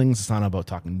about feelings. It's not about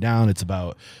talking down. It's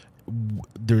about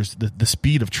there's the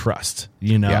speed of trust,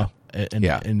 Yeah.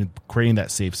 and creating that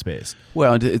safe space.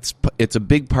 Well, it's a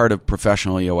big part of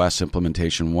professional EOS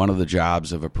implementation. One of the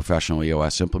jobs of a professional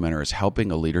EOS implementer is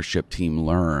helping a leadership team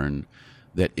learn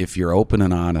that if you're open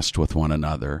and honest with one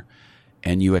another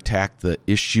and you attack the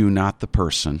issue, not the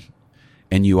person,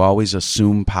 and you always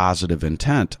assume positive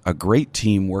intent, a great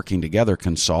team working together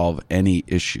can solve any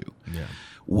issue. Yeah.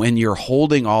 When you're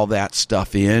holding all that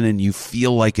stuff in and you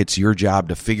feel like it's your job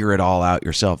to figure it all out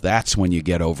yourself, that's when you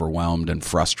get overwhelmed and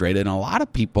frustrated. And a lot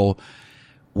of people,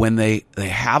 when they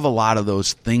have a lot of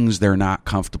those things they're not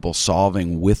comfortable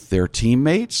solving with their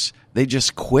teammates, they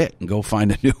just quit and go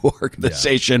find a new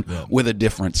organization with a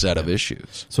different set of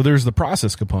issues. So there's the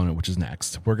process component, which is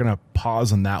next. We're going to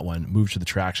pause on that one, move to the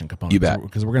traction component. You bet.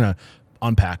 Because we're going to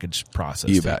unpackage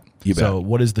process. You bet. So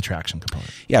what is the traction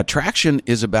component? Yeah, traction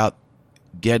is about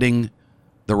getting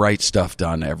the right stuff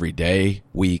done every day,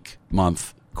 week,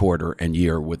 month, quarter, and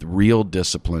year with real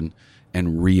discipline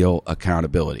and real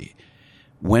accountability.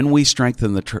 When we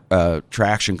strengthen the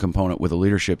traction component with a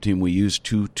leadership team, we use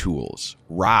two tools.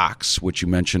 Rocks, which you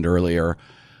mentioned earlier,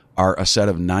 are a set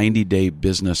of 90-day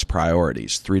business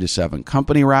priorities, 3 to 7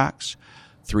 company rocks,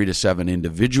 3 to 7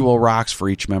 individual rocks for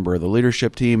each member of the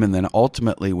leadership team, and then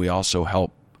ultimately we also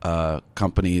help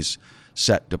companies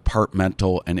set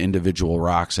departmental and individual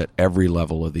rocks at every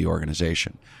level of the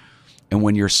organization. And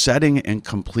when you're setting and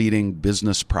completing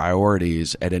business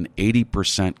priorities at an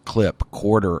 80% clip,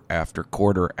 quarter after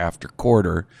quarter after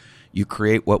quarter, you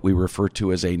create what we refer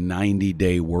to as a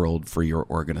 90-day world for your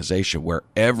organization, where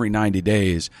every 90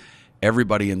 days,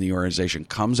 everybody in the organization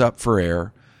comes up for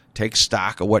air, takes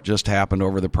stock of what just happened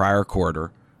over the prior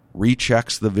quarter,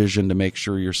 rechecks the vision to make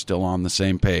sure you're still on the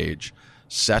same page,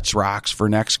 sets rocks for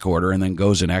next quarter, and then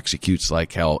goes and executes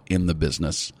like hell in the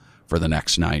business for the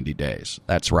next 90 days.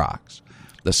 That's rocks.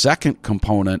 The second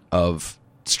component of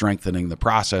strengthening the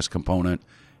process component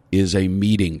is a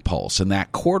meeting pulse, and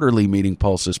that quarterly meeting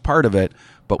pulse is part of it,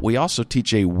 but we also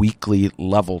teach a weekly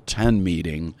level 10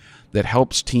 meeting that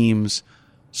helps teams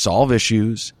solve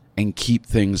issues and keep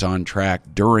things on track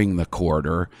during the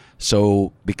quarter.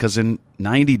 So, because in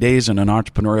 90 days in an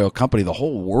entrepreneurial company, the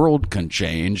whole world can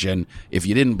change. And if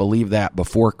you didn't believe that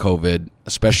before COVID,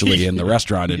 especially in the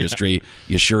restaurant industry,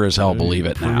 you sure as hell believe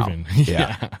it now.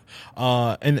 Yeah.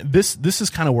 And this is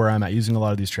kind of where I'm at using a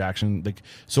lot of these traction. Like,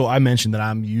 so I mentioned that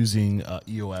I'm using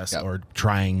EOS or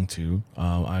trying to.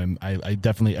 I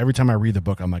definitely, every time I read the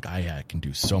book, I'm like, I can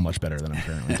do so much better than I'm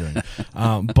currently doing.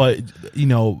 But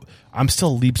I'm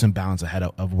still leaps and bounds ahead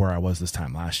of where I was this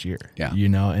time last year. Yeah.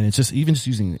 And it's just even just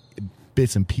using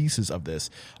bits and pieces of this.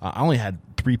 I only had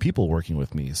 3 people working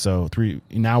with me. So 3,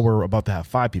 now we're about to have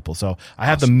 5 people. So I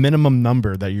have the minimum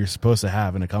number that you're supposed to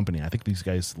have in a company. I think these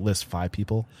guys list 5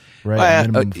 people, right?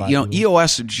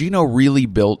 EOS, Gino really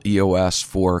built EOS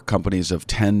for companies of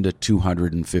 10 to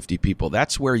 250 people.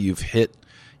 That's where you've hit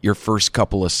your first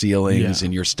couple of ceilings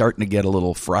and you're starting to get a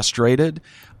little frustrated.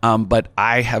 But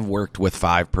I have worked with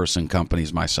 5-person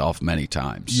companies myself many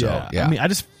times. So, I mean, I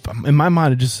just, in my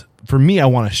mind, for me, I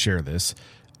want to share this.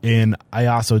 And I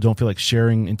also don't feel like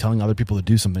sharing and telling other people to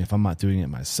do something if I'm not doing it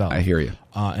myself. I hear you.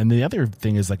 And the other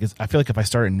thing is, I feel like if I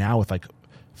started now with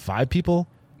 5 people,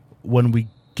 when we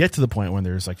get to the point when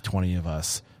there's 20 of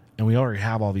us and we already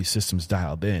have all these systems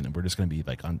dialed in and we're just going to be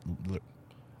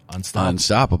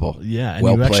unstoppable. Yeah, and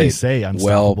you actually say unstoppable.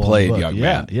 Well played, young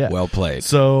man. Yeah. Well played.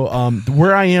 So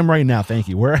where I am right now, thank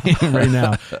you. Where I am right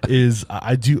now is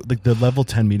I do the level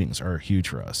 10 meetings are huge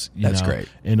for us. That's great.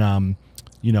 And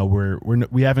we're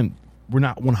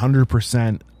not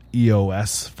 100%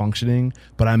 EOS functioning,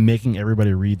 but I'm making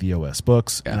everybody read the EOS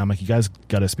books. Yeah. And I'm like, you guys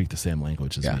got to speak the same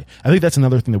language as Yeah. me. I think that's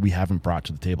another thing that we haven't brought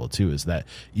to the table too, is that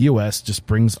EOS just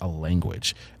brings a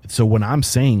language. So when I'm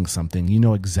saying something, you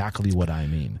know exactly what I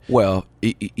mean. Well,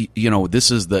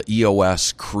 this is the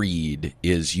EOS creed,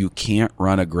 is you can't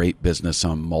run a great business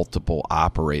on multiple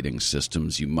operating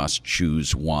systems. You must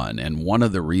choose one. And one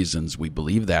of the reasons we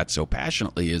believe that so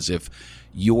passionately is if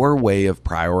your way of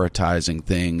prioritizing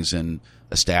things and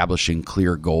establishing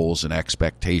clear goals and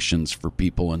expectations for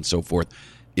people and so forth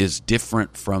is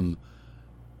different from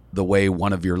the way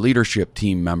one of your leadership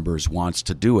team members wants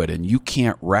to do it, and you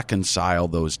can't reconcile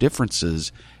those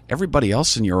differences, everybody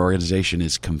else in your organization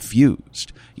is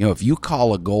confused. If you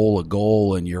call a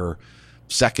goal and your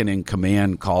second in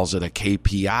command calls it a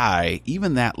KPI,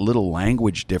 even that little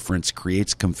language difference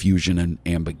creates confusion and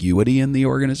ambiguity in the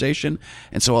organization.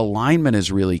 And so alignment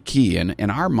is really key.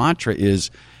 And our mantra is,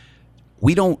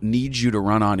 we don't need you to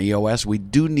run on EOS. We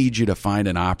do need you to find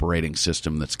an operating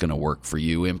system that's going to work for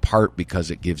you, in part because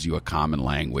it gives you a common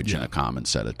language and a common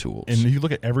set of tools. And if you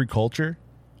look at every culture,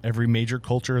 every major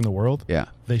culture in the world,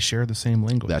 they share the same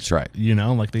language. That's right.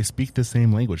 Like they speak the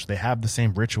same language. They have the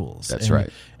same rituals. That's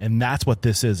right. And that's what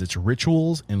this is. It's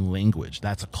rituals and language.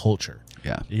 That's a culture.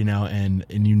 Yeah. And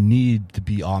you need to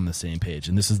be on the same page.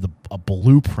 And this is a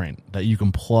blueprint that you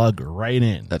can plug right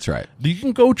in. That's right. You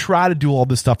can go try to do all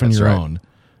this stuff on your own,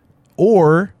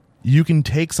 or you can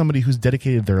take somebody who's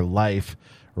dedicated their life,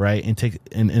 right, and take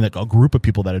and like a group of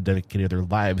people that have dedicated their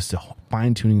lives to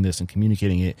fine tuning this and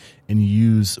communicating it, and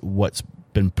use what's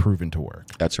been proven to work.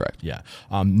 That's right. Yeah.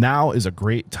 Now is a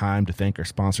great time to thank our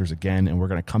sponsors again, and we're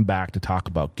going to come back to talk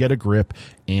about Get a Grip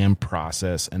and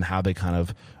Process and how they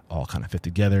all fit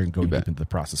together and go deep into the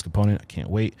process component. I can't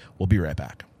wait. We'll be right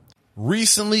back.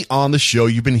 Recently on the show,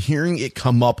 you've been hearing it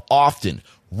come up often.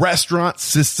 Restaurant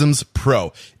Systems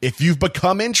Pro. If you've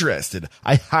become interested,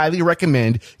 I highly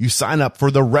recommend you sign up for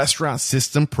the Restaurant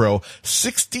System Pro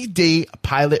 60-day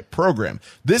pilot program.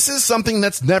 This is something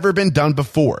that's never been done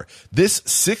before. This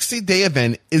 60-day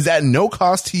event is at no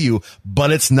cost to you,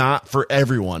 but it's not for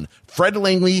everyone. Fred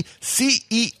Langley,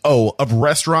 CEO of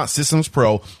Restaurant Systems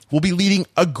Pro, will be leading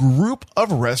a group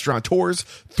of restaurateurs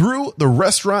through the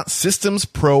Restaurant Systems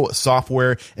Pro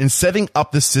software and setting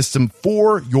up the system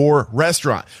for your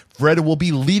restaurant. Fred will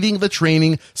be leading the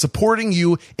training, supporting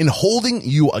you, and holding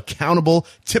you accountable.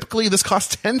 Typically, this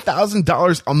costs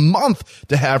 $10,000 a month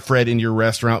to have Fred in your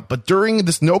restaurant, but during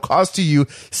this no cost to you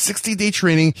 60-day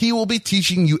training, he will be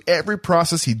teaching you every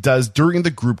process he does during the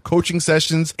group coaching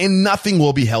sessions, and nothing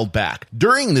will be held back.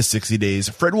 During the 60 days,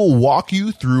 Fred will walk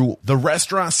you through the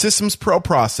Restaurant Systems Pro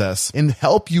process and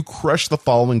help you crush the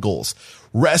following goals: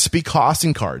 recipe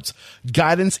costing cards,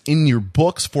 guidance in your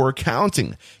books for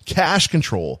accounting, cash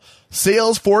control,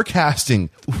 sales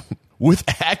forecasting with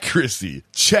accuracy,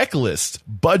 checklist,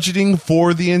 budgeting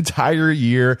for the entire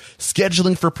year,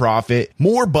 scheduling for profit,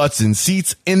 more butts in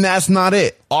seats, and that's not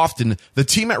it. Often, the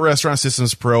team at Restaurant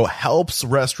Systems Pro helps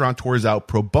restaurateurs out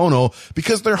pro bono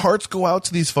because their hearts go out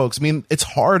to these folks. I mean, it's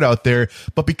hard out there,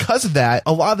 but because of that,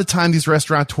 a lot of the time these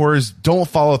restaurateurs don't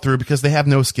follow through because they have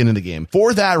no skin in the game.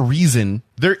 For that reason,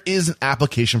 there is an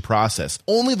application process.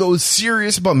 Only those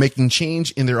serious about making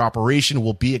change in their operation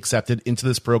will be accepted into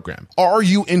this program. Are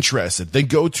you interested? Then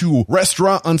go to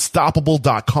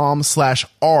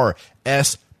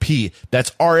restaurantunstoppable.com/RSP.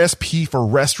 That's RSP for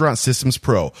Restaurant Systems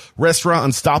Pro.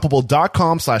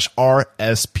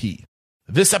 Restaurantunstoppable.com/RSP.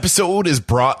 This episode is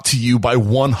brought to you by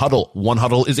One Huddle. One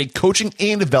Huddle is a coaching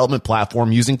and development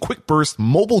platform using quick burst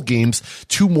mobile games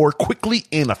to more quickly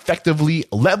and effectively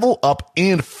level up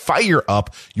and fire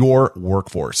up your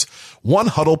workforce. One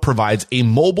Huddle provides a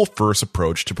mobile-first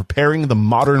approach to preparing the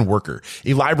modern worker,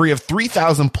 a library of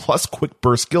 3,000 plus quick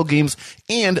burst skill games,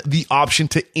 and the option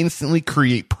to instantly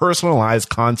create personalized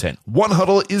content. One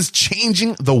Huddle is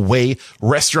changing the way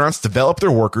restaurants develop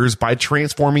their workers by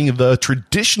transforming the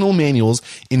traditional manuals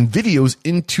and videos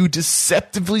into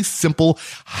deceptively simple,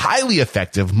 highly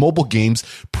effective mobile games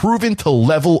proven to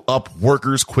level up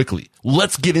workers quickly.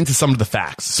 Let's get into some of the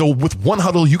facts. So with One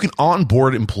Huddle, you can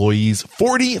onboard employees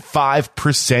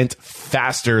 45%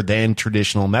 faster than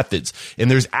traditional methods. And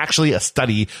there's actually a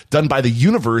study done by the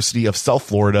University of South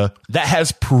Florida that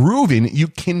has proven you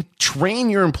can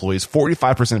train your employees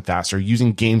 45% faster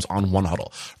using games on One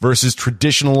Huddle versus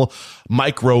traditional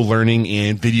micro learning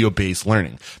and video-based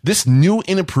learning. This new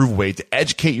and improved way to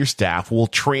educate your staff will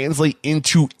translate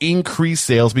into increased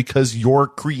sales because you're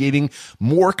creating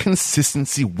more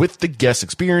consistency with the guest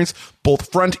experience,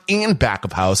 both front and back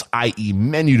of house, i.e.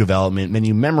 menu development,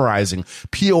 menu memorizing,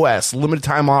 POS, limited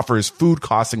time offers, food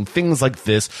costing, things like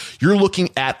this. You're looking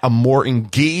at a more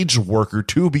engaged worker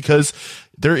too, because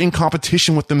they're in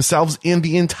competition with themselves and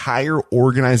the entire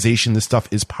organization. This stuff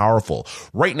is powerful.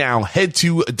 Right now, head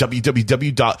to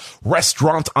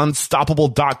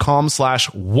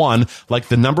www.restaurantunstoppable.com/1, like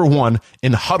the number 1,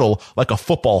 and huddle like a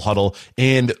football huddle.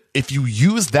 And if you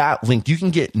use that link, you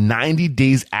can get 90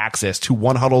 days access to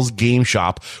One Huddle's game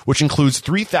shop, which includes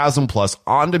 3,000 plus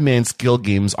on-demand skill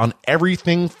games on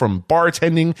everything from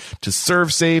bartending to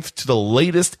ServeSafe to the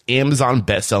latest Amazon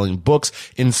best-selling books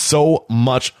and so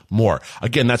much more.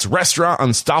 Again, that's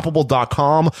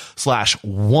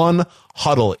restaurantunstoppable.com/1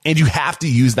 huddle. And you have to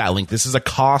use that link. This is a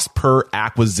cost per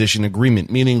acquisition agreement,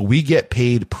 meaning we get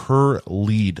paid per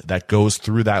lead that goes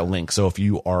through that link. So if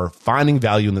you are finding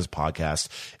value in this podcast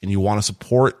and you want to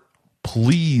support,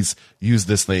 please use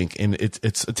this link. And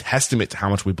it's a testament to how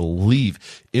much we believe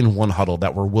in One Huddle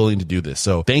that we're willing to do this.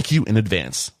 So thank you in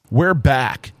advance. We're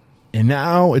back. And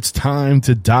now it's time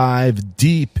to dive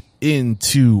deep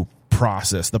into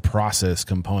the process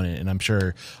component. And I'm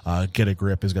sure Get a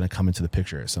Grip is going to come into the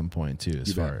picture at some point too,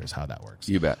 as far as how that works.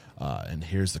 You bet. And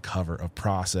here's the cover of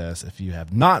Process. If you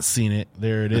have not seen it,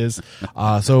 there it is.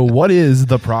 So what is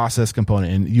the process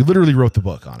component? And you literally wrote the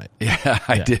book on it. Yeah,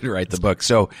 I did write the book.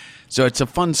 So it's a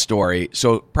fun story.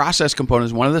 So process component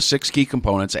is one of the 6 key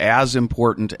components, as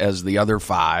important as the other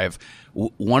 5.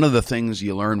 One of the things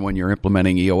you learn when you're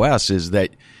implementing EOS is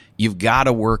that you've got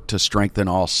to work to strengthen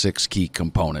all 6 key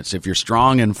components. If you're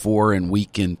strong in 4 and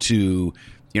weak in 2,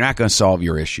 you're not going to solve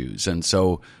your issues. And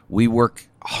so we work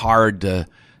hard to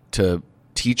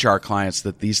teach our clients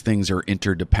that these things are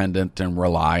interdependent and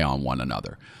rely on one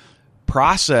another.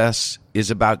 Process is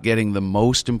about getting the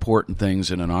most important things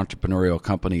in an entrepreneurial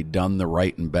company done the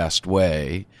right and best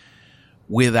way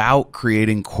without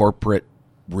creating corporate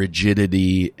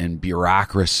rigidity and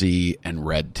bureaucracy and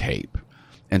red tape.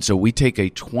 And so we take a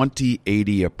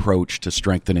 20/80 approach to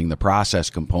strengthening the process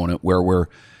component, where we're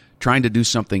trying to do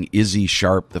something Izzy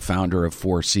Sharp, the founder of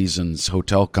Four Seasons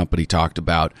Hotel Company, talked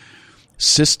about: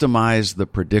 systemize the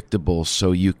predictable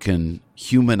so you can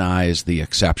humanize the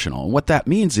exceptional. And what that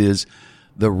means is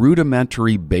the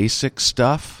rudimentary basic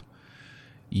stuff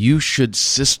you should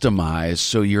systemize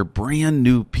so your brand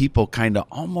new people kind of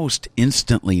almost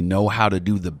instantly know how to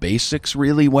do the basics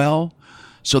really well,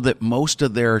 so that most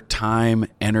of their time,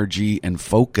 energy, and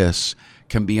focus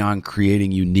can be on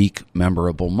creating unique,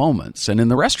 memorable moments. And in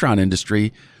the restaurant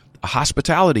industry, a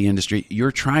hospitality industry,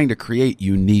 you're trying to create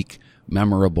unique,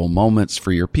 memorable moments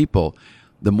for your people.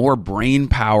 The more brain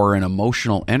power and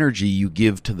emotional energy you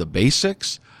give to the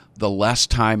basics, the less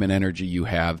time and energy you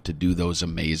have to do those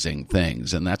amazing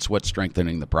things. And that's what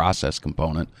strengthening the process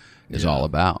component is all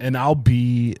about. And I'll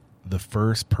be the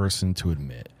first person to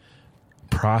admit,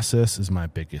 process is my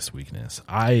biggest weakness.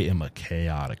 I am a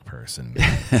chaotic person.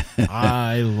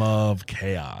 I love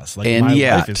chaos. Like, and my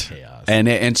yet, life is chaos.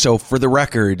 And so for the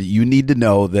record, you need to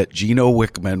know that Gino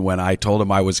Wickman, when I told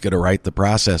him I was going to write the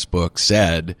process book,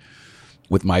 said,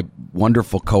 with my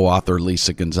wonderful co-author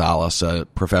Lisa Gonzalez, a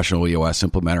professional EOS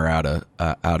implementer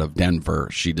out of Denver,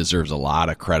 she deserves a lot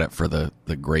of credit for the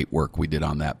great work we did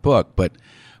on that book. But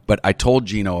I told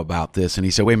Gino about this, and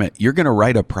he said, wait a minute, you're going to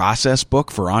write a process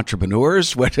book for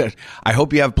entrepreneurs? I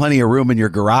hope you have plenty of room in your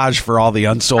garage for all the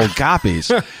unsold copies.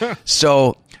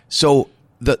 So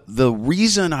the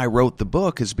reason I wrote the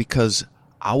book is because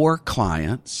our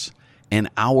clients and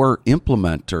our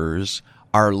implementers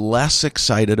are less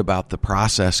excited about the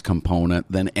process component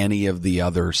than any of the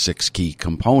other 6 key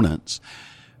components.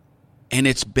 And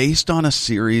it's based on a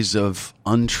series of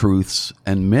untruths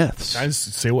and myths. Can I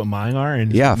just say what mine are?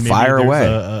 And fire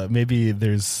away. Maybe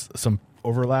there's some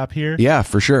overlap here. Yeah,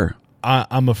 for sure.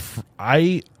 I'm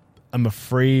afraid.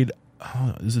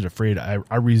 Is it afraid?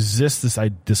 I resist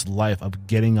this life of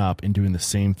getting up and doing the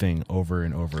same thing over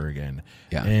and over again.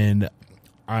 Yeah. And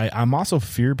I'm also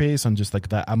fear based on just like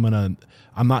that. I'm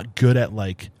not good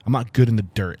in the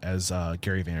dirt, as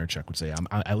Gary Vaynerchuk would say.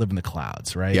 I live in the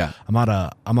clouds, right? Yeah. I'm not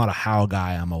a how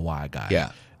guy. I'm a why guy.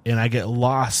 Yeah. And I get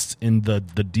lost in the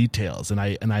details, and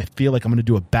I feel like I'm going to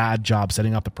do a bad job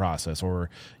setting up the process, or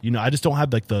I just don't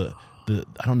have like the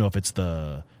I don't know if it's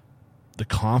the the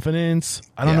confidence.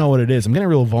 I don't know what it is. I'm getting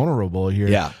real vulnerable here.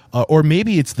 Yeah. Or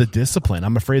maybe it's the discipline.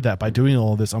 I'm afraid that by doing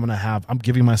all this, I'm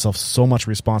giving myself so much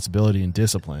responsibility and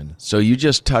discipline. So you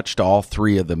just touched all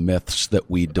three of the myths that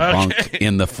we debunk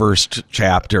in the first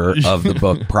chapter of the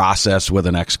book, Process with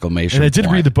an exclamation And I did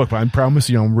point. read the book, but I promise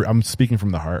you, I'm speaking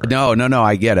from the heart. No,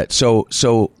 I get it. So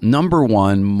number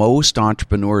one, most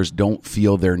entrepreneurs don't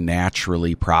feel they're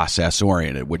naturally process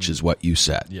oriented, which is what you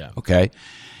said. Yeah. Okay.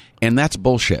 And that's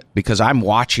bullshit, because I'm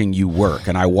watching you work,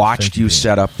 and I watched you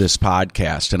set up this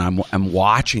podcast, and I'm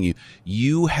watching you.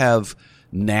 You have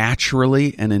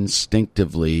naturally and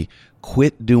instinctively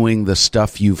quit doing the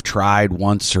stuff you've tried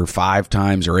once or 5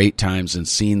 times or 8 times and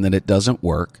seen that it doesn't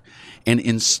work, and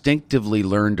instinctively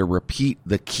learn to repeat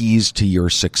the keys to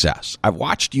your success. I've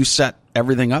watched you set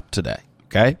everything up today.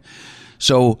 Okay.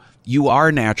 So you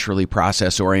are naturally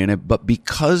process oriented, but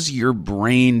because your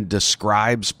brain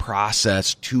describes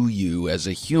process to you as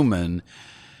a human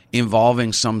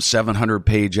involving some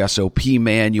 700-page SOP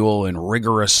manual and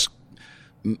rigorous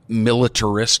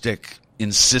militaristic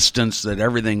insistence that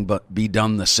everything but be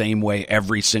done the same way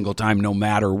every single time, no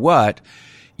matter what,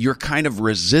 you're kind of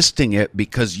resisting it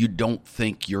because you don't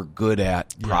think you're good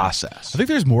at process. I think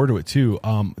there's more to it too.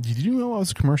 Did you know I was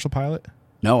a commercial pilot?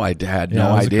 No, I had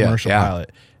I was idea. A commercial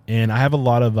pilot. And I have a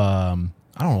lot of I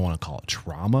don't want to call it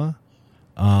trauma.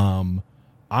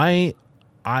 I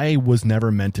was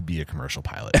never meant to be a commercial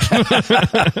pilot.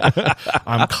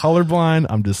 I'm colorblind.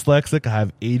 I'm dyslexic. I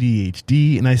have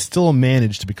ADHD, and I still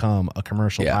managed to become a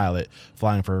commercial pilot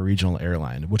flying for a regional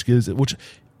airline, which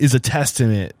is a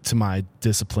testament to my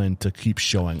discipline to keep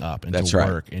showing up and to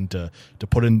work and to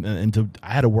put in and to.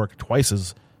 I had to work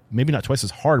maybe not twice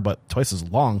as hard, but twice as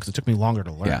long because it took me longer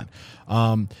to learn.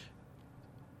 Yeah.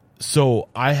 So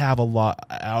I have a lot.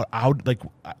 I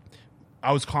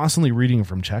was constantly reading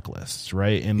from checklists,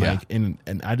 right? And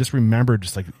and I just remember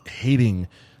just like hating.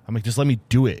 I'm like, just let me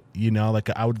do it, Like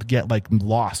I would get like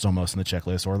lost almost in the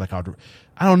checklist, or like I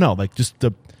don't know, like just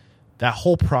that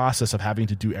whole process of having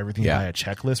to do everything by a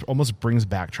checklist almost brings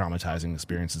back traumatizing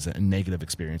experiences and negative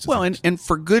experiences. Well, and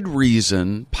for good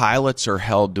reason, pilots are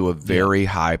held to a very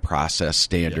high process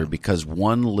standard because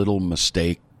one little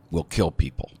mistake will kill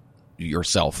people,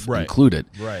 yourself included.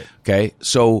 Right. Okay.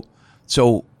 So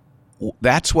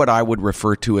that's what I would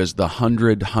refer to as the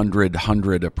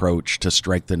 100-100-100 approach to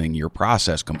strengthening your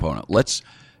process component. Let's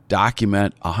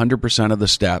document 100% of the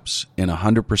steps in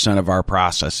 100% of our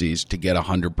processes to get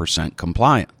 100%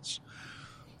 compliance.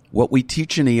 What we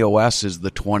teach in EOS is the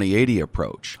 2080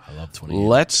 approach. I love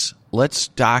 2080. Let's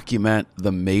document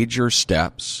the major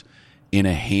steps in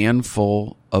a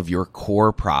handful of your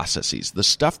core processes, the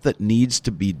stuff that needs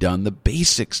to be done, the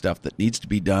basic stuff that needs to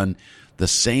be done the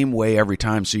same way every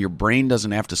time, so your brain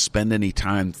doesn't have to spend any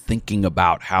time thinking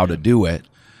about how to do it.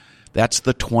 That's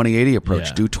the 2080 approach.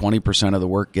 Yeah. Do 20% of the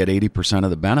work, get 80% of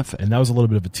the benefit. And that was a little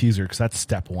bit of a teaser because that's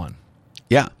step one.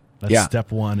 Yeah. That's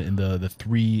step one in the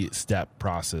 3-step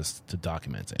process to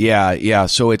documenting. Yeah.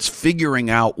 So it's figuring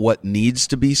out what needs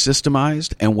to be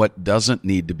systemized and what doesn't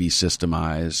need to be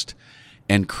systemized,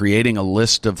 and creating a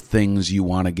list of things you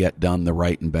want to get done the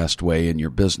right and best way in your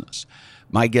business.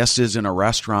 My guess is in a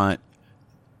restaurant,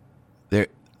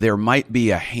 there might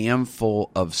be a handful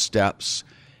of steps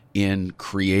in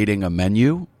creating a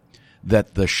menu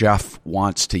that the chef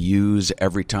wants to use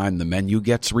every time the menu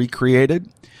gets recreated.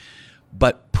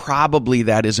 But probably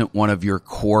that isn't one of your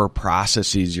core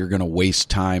processes you're going to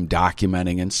waste time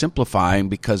documenting and simplifying,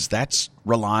 because that's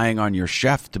relying on your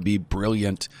chef to be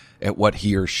brilliant at what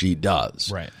he or she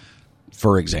does. Right.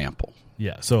 For example.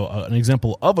 Yeah. So an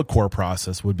example of a core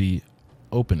process would be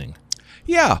opening.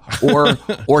 Yeah, or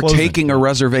taking a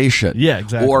reservation. Yeah,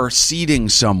 exactly. Or seating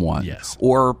someone. Yes.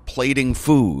 Or plating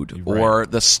food. Right. Or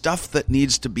the stuff that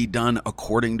needs to be done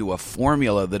according to a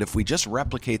formula that if we just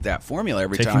replicate that formula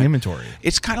every Taking time. inventory.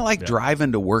 It's kind of like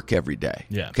driving to work every day.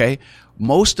 Yeah. Okay?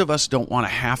 Most of us don't want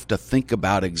to have to think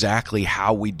about exactly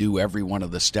how we do every one of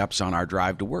the steps on our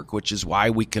drive to work, which is why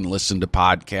we can listen to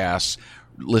podcasts,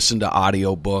 listen to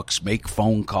audiobooks, make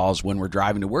phone calls when we're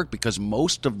driving to work, because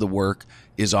most of the work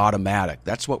is automatic.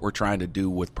 That's what we're trying to do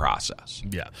with process.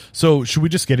 Yeah. So should we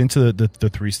just get into the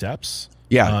 3 steps?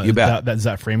 Yeah, you bet. Does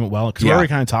that frame it well? Because we're already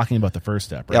kind of talking about the first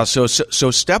step, right? Yeah,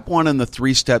 so step 1 in the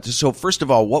 3 steps. So first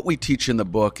of all, what we teach in the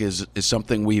book is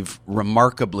something we've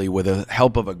remarkably, with the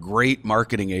help of a great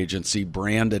marketing agency,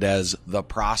 branded as the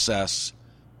process.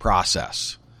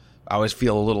 I always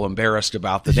feel a little embarrassed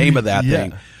about the name of that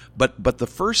thing. But the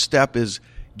first step is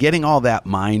getting all that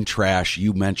mind trash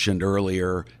you mentioned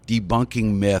earlier,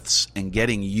 debunking myths, and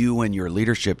getting you and your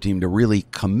leadership team to really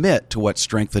commit to what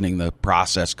strengthening the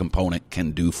process component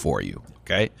can do for you.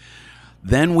 Okay?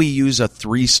 Then we use a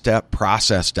 3-step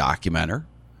process documenter,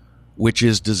 which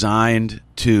is designed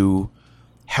to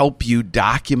help you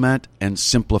document and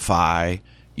simplify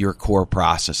your core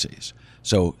processes.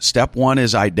 So step 1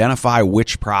 is identify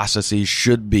which processes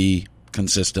should be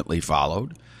consistently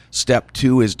followed. Step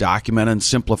 2 is document and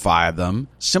simplify them.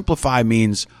 Simplify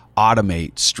means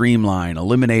automate, streamline,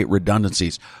 eliminate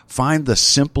redundancies. Find the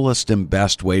simplest and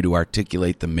best way to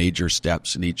articulate the major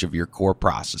steps in each of your core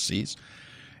processes.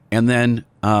 And then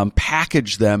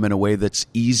package them in a way that's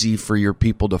easy for your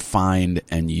people to find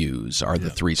and use are the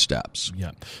 3 steps.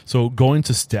 Yeah. So going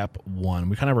to step 1,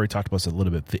 we kind of already talked about this a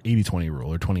little bit, the 80-20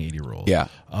 rule or 20-80 rule. Yeah.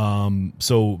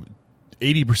 So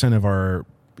 80% of our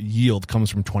yield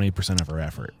comes from 20% of our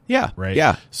effort. Yeah. Right.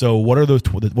 Yeah. So what are those,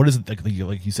 what is it,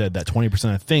 like you said, that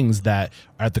 20% of things that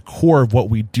are at the core of what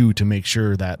we do to make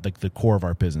sure that like the core of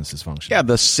our business is functioning? Yeah.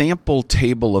 The sample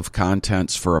table of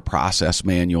contents for a process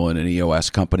manual in an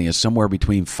EOS company is somewhere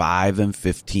between 5 and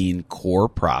 15 core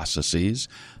processes.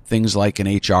 Things like an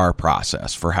HR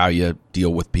process for how you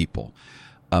deal with people,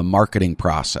 a marketing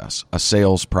process, a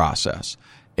sales process,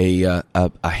 a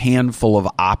handful of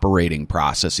operating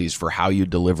processes for how you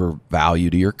deliver value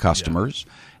to your customers,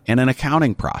 and an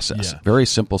accounting process. Very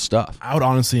simple stuff. I would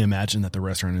honestly imagine that the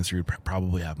restaurant industry would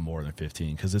probably have more than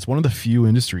 15 because it's one of the few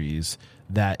industries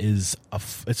that is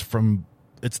it's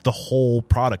the whole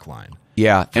product line.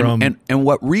 Yeah, and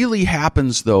what really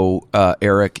happens though,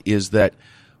 Eric, is that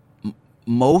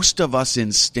most of us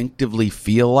instinctively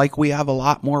feel like we have a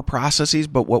lot more processes,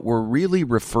 but what we're really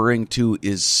referring to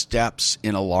is steps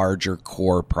in a larger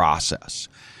core process.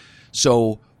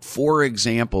 So, for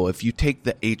example, if you take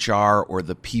the HR or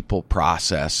the people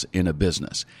process in a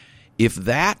business, if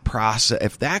that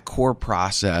core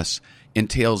process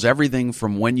entails everything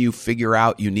from when you figure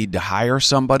out you need to hire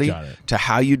somebody to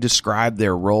how you describe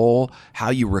their role, how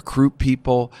you recruit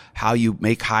people, how you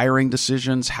make hiring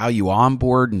decisions, how you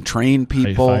onboard and train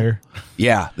people. How you fire.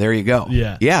 Yeah, there you go.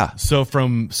 Yeah. So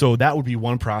that would be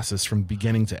one process from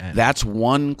beginning to end. That's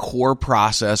one core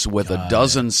process with a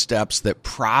dozen steps that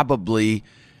probably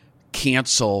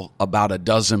cancel about a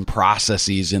dozen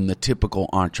processes in the typical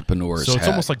entrepreneur's So it's head.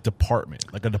 almost like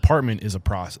department. Like a department is a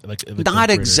process. Like not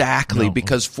exactly,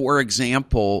 because for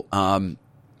example,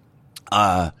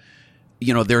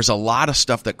 there's a lot of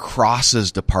stuff that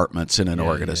crosses departments in an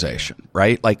organization,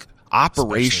 right? Like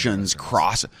operations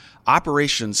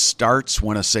operations starts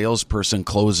when a salesperson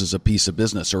closes a piece of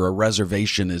business or a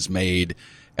reservation is made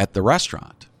at the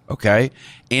restaurant, okay?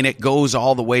 And it goes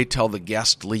all the way till the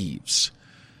guest leaves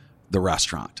the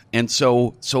restaurant. And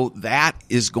so that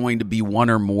is going to be one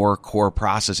or more core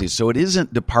processes. So it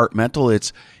isn't departmental.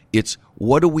 It's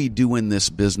what do we do in this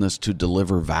business to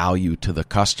deliver value to the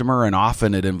customer? And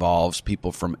often it involves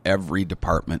people from every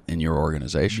department in your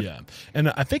organization. Yeah. And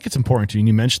I think it's important too, and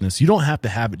you mentioned this, you don't have to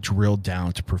have it drilled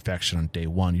down to perfection on day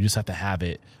one. You just have to have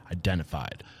it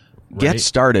identified. Right? Get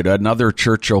started. Another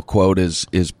Churchill quote is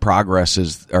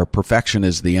perfection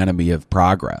is the enemy of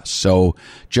progress. So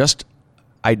just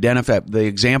identify. The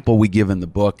example we give in the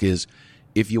book is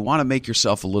if you want to make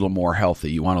yourself a little more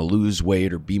healthy, you want to lose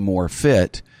weight or be more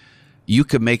fit, you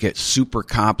could make it super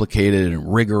complicated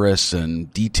and rigorous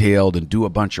and detailed and do a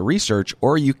bunch of research,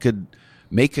 or you could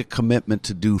make a commitment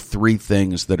to do 3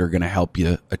 things that are going to help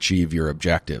you achieve your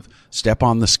objective. Step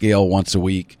on the scale once a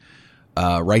week,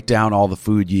 write down all the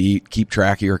food you eat, keep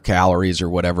track of your calories or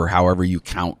whatever, however you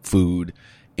count food,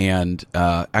 and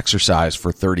exercise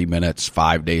for 30 minutes,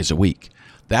 5 days a week.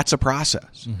 That's a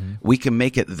process. Mm-hmm. We can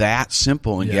make it that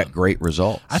simple and get great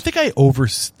results. I think I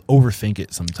overthink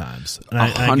it sometimes. And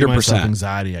I give myself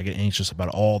anxiety. I get anxious about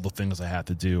all the things I have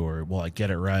to do, or will I get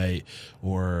it right,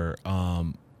 or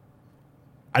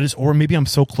or maybe I'm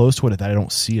so close to it that I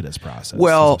don't see it as process.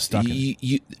 Well,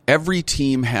 every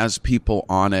team has people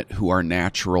on it who are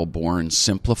natural born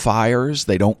simplifiers.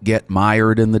 They don't get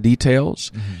mired in the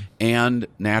details. Mm-hmm. And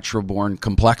natural born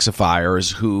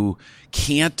complexifiers who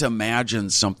can't imagine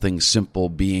something simple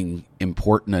being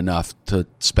important enough to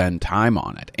spend time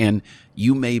on it. And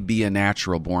you may be a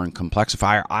natural born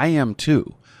complexifier. I am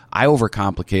too. I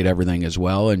overcomplicate everything as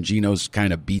well, and Gino's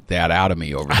kind of beat that out of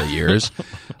me over the years.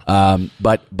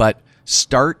 But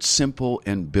start simple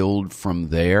and build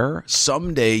from there.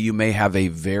 Someday you may have a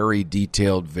very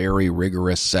detailed, very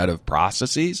rigorous set of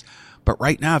processes. But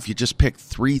right now, if you just pick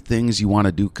 3 things you want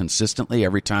to do consistently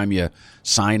every time you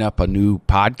sign up a new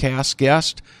podcast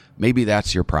guest, maybe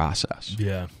that's your process.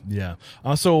 Yeah.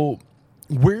 So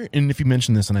and if you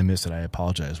mentioned this and I missed it, I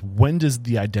apologize. When does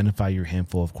the identify your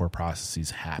handful of core processes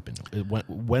happen?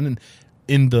 When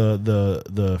in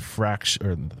the fraction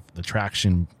or the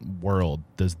traction world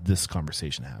does this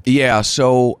conversation happen? Yeah.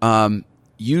 So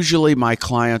usually my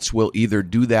clients will either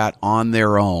do that on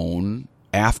their own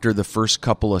after the first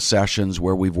couple of sessions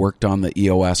where we've worked on the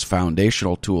EOS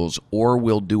foundational tools, or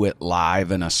we'll do it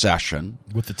live in a session.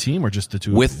 With the team or just the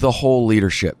two? With the whole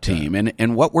leadership team. Yeah.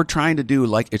 And what we're trying to do,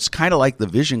 like, it's kind of like the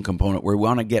vision component where we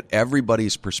want to get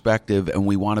everybody's perspective and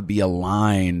we want to be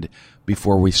aligned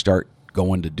before we start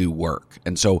going to do work.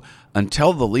 And so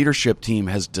until the leadership team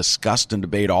has discussed and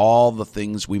debated all the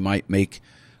things we might make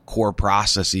core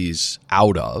processes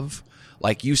out of,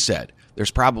 like you said,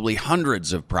 there's probably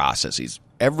hundreds of processes.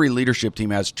 Every leadership team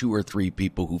has 2 or 3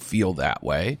 people who feel that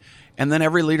way. And then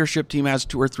every leadership team has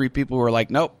 2 or 3 people who are like,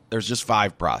 nope, there's just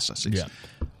 5 processes. Yeah.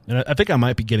 And I think I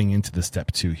might be getting into the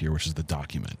step 2 here, which is the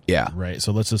document. Yeah. Right.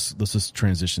 So let's just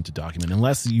transition to document,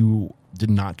 unless you did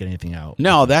not get anything out.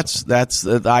 No, that's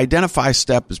the identify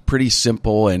step is pretty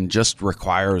simple and just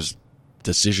requires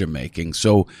decision making.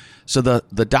 So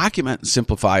the document and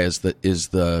simplify is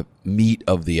the meat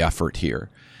of the effort here.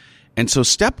 And so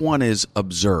step 1 is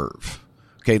observe.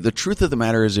 Okay, the truth of the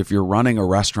matter is if you're running a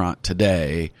restaurant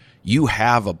today, you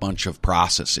have a bunch of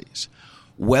processes.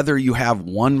 Whether you have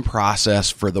one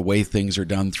process for the way things are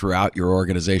done throughout your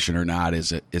organization or not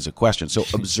is a question. So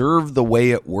observe the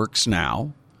way it works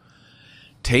now.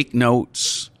 Take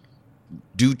notes,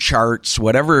 do charts,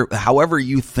 however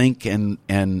you think and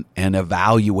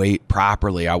evaluate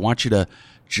properly. I want you to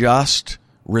just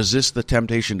resist the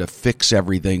temptation to fix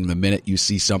everything the minute you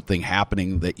see something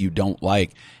happening that you don't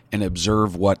like, and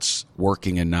observe what's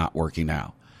working and not working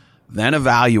now. Then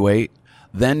evaluate,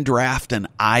 then draft an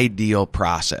ideal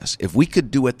process. If we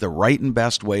could do it the right and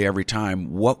best way every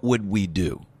time, what would we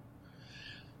do?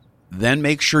 Then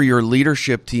make sure your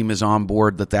leadership team is on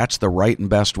board that that's the right and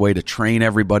best way to train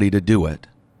everybody to do it.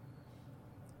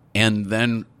 And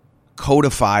then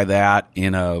codify that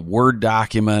in a Word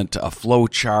document, a flow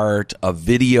chart, a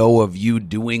video of you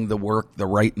doing the work the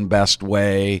right and best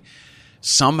way.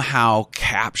 Somehow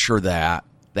capture that.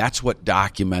 That's what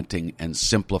documenting and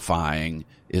simplifying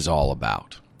is all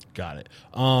about. Got it.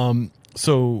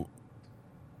 So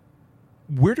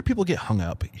where do people get hung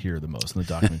up here the most in the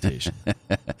documentation?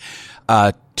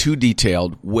 Too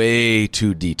detailed, way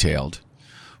too detailed.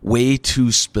 Way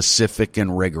too specific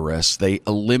and rigorous. They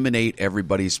eliminate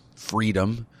everybody's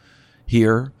freedom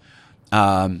here.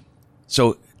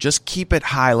 So just keep it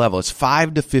high level. It's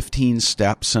 5 to 15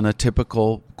 steps in a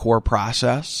typical core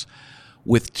process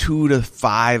with 2 to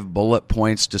 5 bullet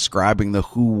points describing the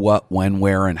who, what, when,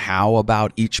 where, and how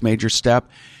about each major step.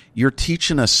 You're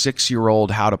teaching a 6-year-old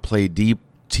how to play deep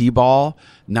T-ball,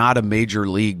 not a major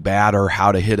league batter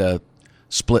how to hit a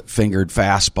split-fingered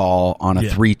fastball on a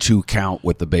 3-2 count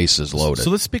with the bases loaded.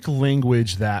 So let's speak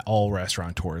language that all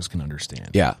restaurateurs can understand.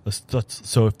 Yeah.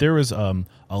 So if there was a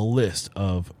list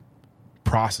of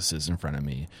processes in front of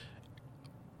me,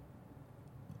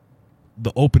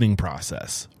 the opening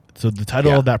process. So the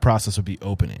title of that process would be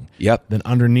opening. Yep. Then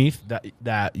underneath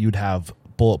that you'd have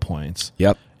bullet points.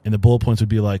 Yep. And the bullet points would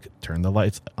be like, turn the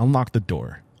lights, unlock the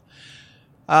door.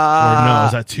 Or no,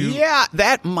 is that too? Yeah,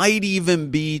 that might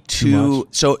even be too.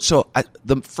 So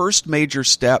the first major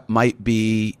step might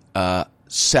be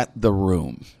set the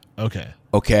room. Okay.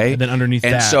 And then underneath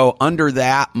that. And so under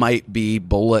that might be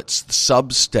bullets,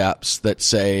 sub steps that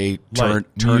say turn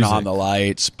on the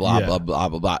lights, blah, blah, blah,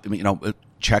 blah, blah. I mean,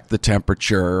 check the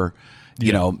temperature,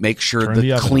 make sure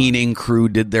the cleaning crew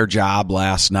did their job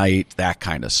last night, that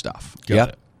kind of stuff. Got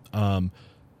it. And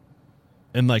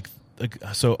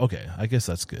okay, I guess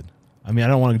that's good. I mean, I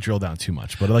don't want to drill down too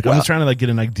much, but I'm just trying to get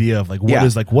an idea of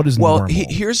what is normal.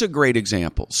 Here's a great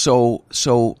example. So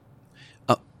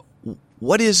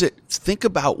what is it? Think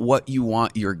about what you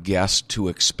want your guest to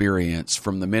experience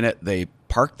from the minute they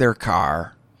park their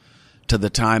car to the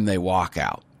time they walk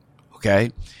out.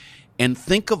 Okay? And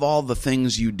think of all the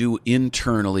things you do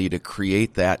internally to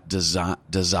create that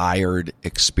desired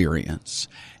experience.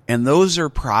 And those are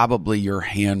probably your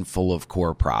handful of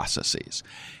core processes.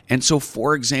 And so,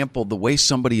 for example, the way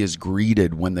somebody is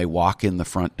greeted when they walk in the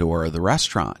front door of the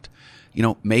restaurant,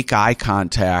 make eye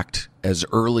contact as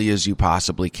early as you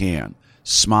possibly can.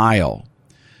 Smile.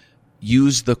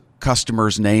 Use the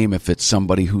customer's name if it's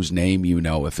somebody whose name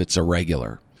if it's a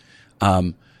regular.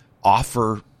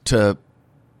 Offer to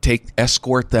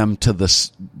escort them to the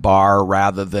bar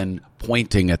rather than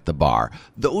pointing at the bar.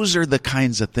 Those are the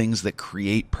kinds of things that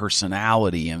create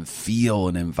personality and feel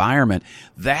and environment.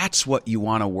 That's what you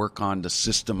want to work on to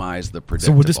systemize the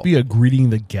predictable. So would this be a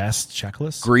greeting the guest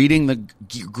checklist? Greeting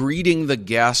the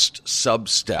guest sub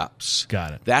steps.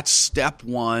 Got it. That's step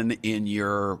 1 in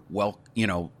your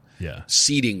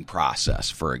seeding process,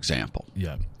 for example.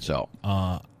 Yeah. So,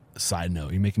 side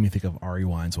note, you're making me think of Ari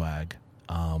Weinswag.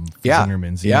 Yeah.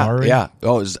 Zingerman's. Yeah.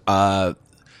 Oh,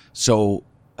 so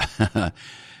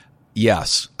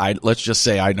yes, let's just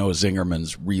say I know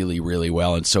Zingerman's really, really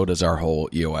well, and so does our whole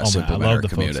EOS implementer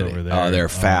community. Folks over there. They're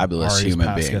fabulous Ari's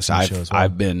human beings. Well.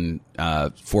 I've been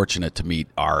fortunate to meet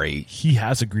Ari. He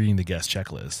has a greeting the guest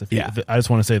checklist. I just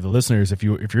want to say to the listeners, if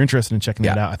you're interested in checking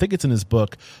that out, I think it's in his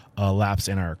book, Lapsed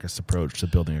Anarchist Approach to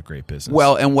Building a Great Business.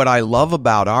 Well, and what I love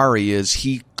about Ari is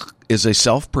he is a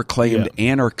self-proclaimed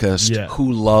anarchist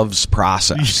who loves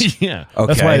process. Yeah, okay.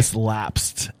 That's why it's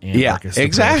lapsed anarchist. Yeah,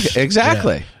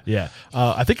 exactly. Yeah.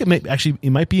 I think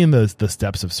it might be in the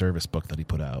Steps of Service book that he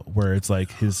put out, where it's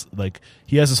like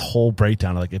he has this whole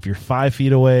breakdown of like, if you're 5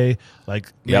 feet away,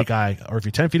 like make eye, or if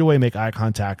you're 10 feet away, make eye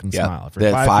contact and smile. If you're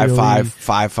 5 or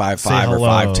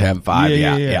 5, 10, 5.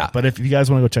 Yeah. But if you guys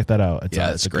want to go check that out,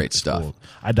 it's great stuff. Cool.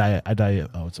 I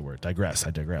digress.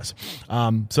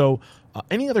 So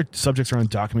any other subjects around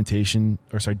document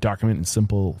and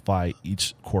simplify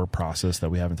each core process that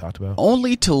we haven't talked about?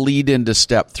 Only to lead into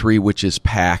step 3, which is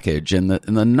package. And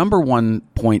the number one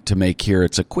point to make here,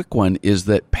 it's a quick one, is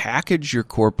that package your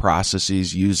core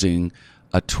processes using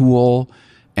a tool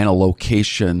and a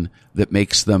location that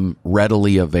makes them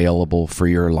readily available for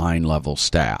your line level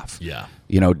staff. Yeah.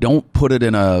 Don't put it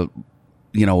in a,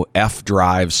 F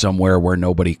drive somewhere where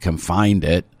nobody can find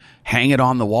it. Hang it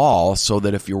on the wall so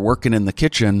that if you're working in the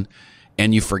kitchen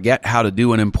and you forget how to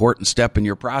do an important step in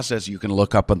your process, you can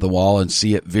look up at the wall and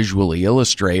see it visually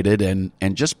illustrated and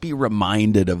just be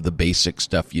reminded of the basic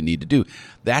stuff you need to do.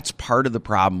 That's part of the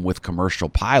problem with commercial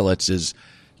pilots is,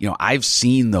 I've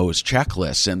seen those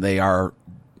checklists and they are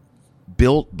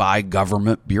built by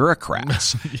government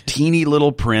bureaucrats. Teeny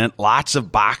little print, lots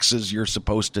of boxes you're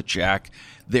supposed to check.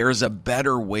 There's a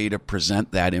better way to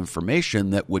present that information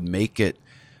that would make it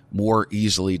more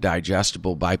easily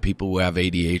digestible by people who have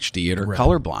ADHD and are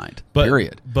colorblind,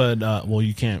 period. But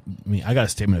you can't. I got a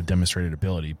statement of demonstrated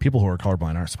ability. People who are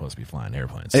colorblind aren't supposed to be flying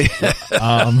airplanes. But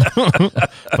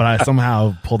I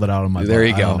somehow pulled it out of my. There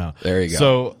you I don't go. know. There you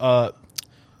go.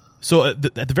 So at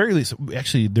the very least,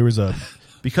 actually, there was a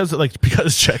because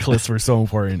checklists were so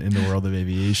important in the world of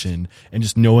aviation, and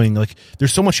just knowing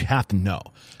there's so much you have to know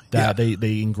that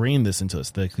they ingrained this into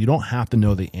us. You don't have to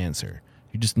know the answer.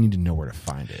 You just need to know where to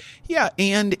find it. Yeah,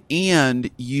 and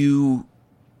you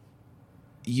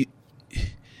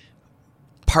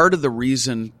part of the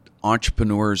reason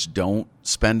entrepreneurs don't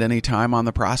spend any time on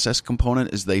the process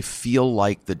component is they feel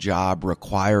like the job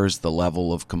requires the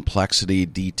level of complexity,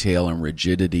 detail, and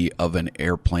rigidity of an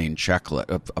airplane checklist,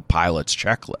 of a pilot's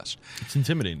checklist. It's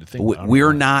intimidating to think about.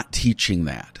 We're not teaching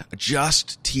that.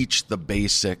 Just teach the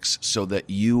basics so that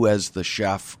you as the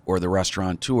chef or the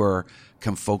restaurateur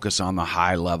can focus on the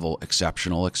high-level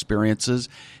exceptional experiences,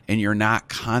 and you're not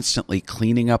constantly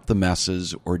cleaning up the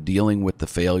messes or dealing with the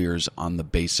failures on the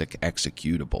basic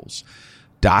executables.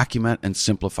 Document and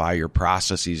simplify your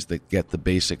processes that get the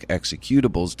basic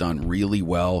executables done really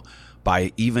well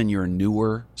by even your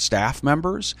newer staff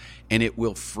members, and it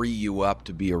will free you up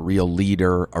to be a real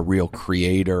leader, a real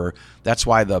creator. That's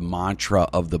why the mantra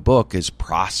of the book is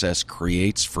process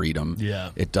creates freedom. Yeah.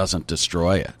 It doesn't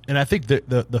destroy it. And I think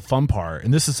the fun part,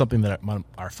 and this is something that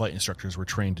our flight instructors were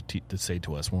trained to say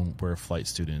to us when we're flight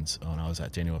students, when I was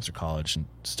at Daniel Webster College and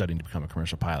studying to become a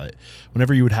commercial pilot.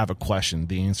 Whenever you would have a question,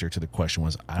 the answer to the question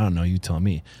was, I don't know, you tell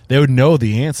me. They would know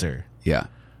the answer. Yeah.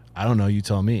 I don't know, you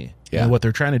tell me. Yeah. And what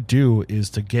they're trying to do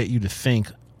is to get you to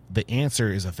think the answer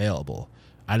is available.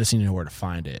 I just need to know where to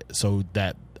find it, so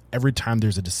that every time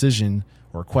there's a decision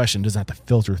or a question, it doesn't have to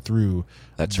filter through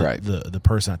the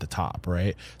person at the top,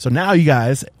 right? So now you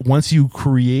guys, once you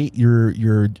create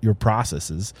your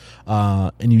processes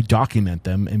and you document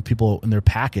them and they're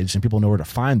packaged and people know where to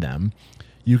find them,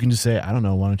 you can just say, I don't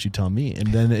know, why don't you tell me?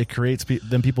 And then it creates,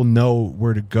 then people know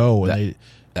where to go.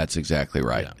 That's exactly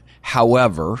right. Yeah.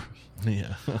 However,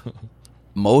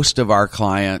 most of our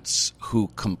clients who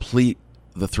complete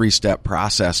the 3-step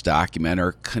process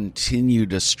documenter continue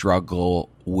to struggle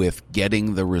with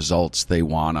getting the results they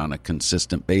want on a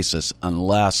consistent basis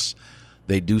unless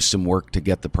they do some work to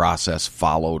get the process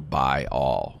followed by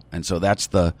all. And so that's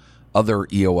the other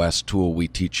EOS tool we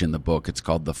teach in the book. It's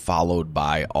called the Followed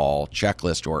by All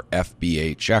checklist, or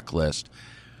FBA checklist.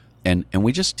 And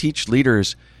we just teach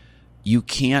leaders, you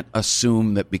can't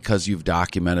assume that because you've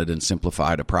documented and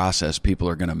simplified a process, people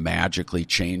are going to magically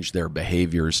change their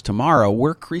behaviors tomorrow.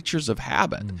 We're creatures of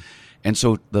habit. And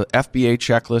so the FBA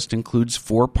checklist includes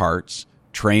 4 parts: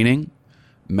 training,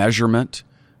 measurement,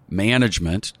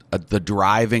 management, the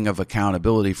driving of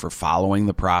accountability for following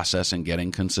the process and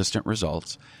getting consistent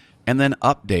results, And then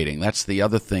updating. That's the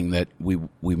other thing that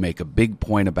we make a big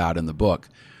point about in the book.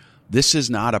 This is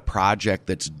not a project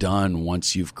that's done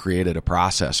once you've created a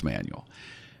process manual.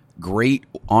 Great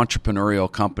entrepreneurial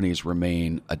companies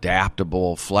remain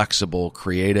adaptable, flexible,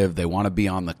 creative. They want to be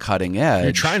on the cutting edge.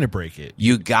 You're trying to break it.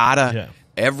 You gotta,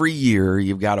 every year,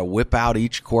 you've got to whip out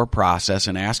each core process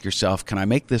and ask yourself, can I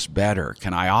make this better?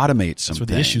 Can I automate some things? That's where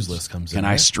the issues list comes in. Can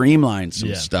I streamline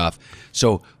some stuff?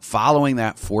 So following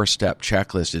that 4-step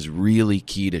checklist is really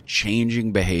key to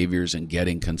changing behaviors and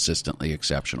getting consistently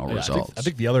exceptional results. I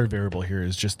think the other variable here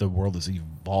is just the world is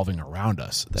evolving around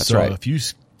us. That's right. So if you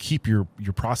keep your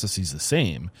processes the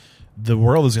same, the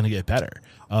world is going to get better.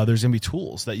 There's going to be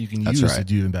tools that you can use to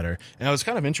do even better. And I was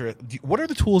kind of interested. What are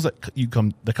the tools that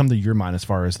come to your mind as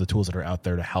far as the tools that are out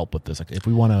there to help with this? Like if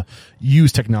we want to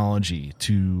use technology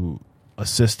to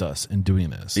assist us in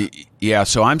doing this. Yeah,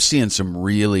 so I'm seeing some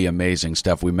really amazing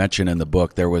stuff. We mentioned in the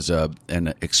book there was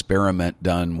an experiment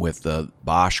done with the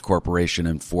Bosch Corporation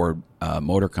and Ford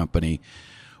Motor Company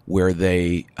where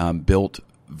they built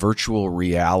virtual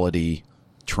reality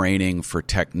training for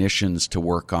technicians to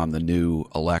work on the new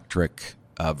electric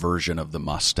version of the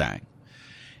Mustang.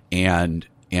 And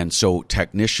so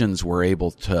technicians were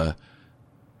able to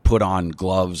put on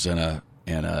gloves and a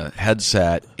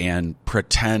headset and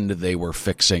pretend they were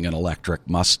fixing an electric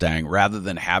Mustang rather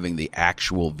than having the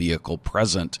actual vehicle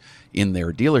present in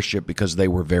their dealership because they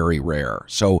were very rare.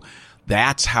 So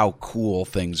that's how cool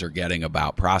things are getting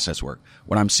about process work.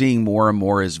 What I'm seeing more and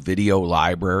more is video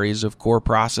libraries of core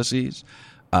processes,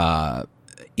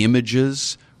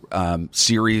 images,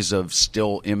 series of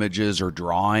still images or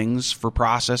drawings for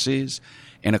processes.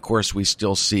 And of course, we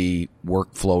still see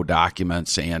workflow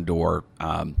documents and or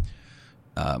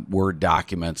Word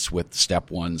documents with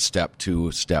step 1, step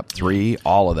 2, step 3,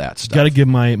 all of that stuff. Got to give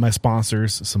my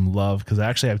sponsors some love because I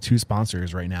actually have 2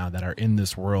 sponsors right now that are in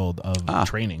this world of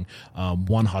training,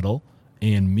 One Huddle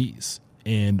and Mies.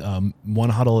 And One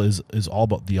Huddle is all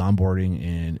about the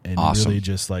onboarding and awesome. Really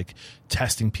just like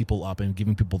testing people up and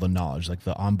giving people the knowledge, like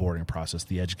the onboarding process,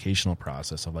 the educational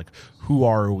process of like who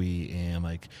are we and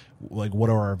like what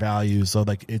are our values. So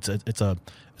like it's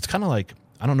kind of like,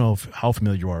 I don't know how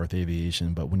familiar you are with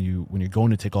aviation, but when you're going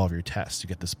to take all of your tests, you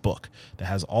get this book that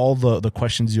has all the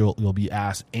questions you'll be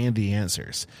asked and the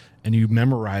answers, and you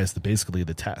memorize basically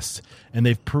the test. And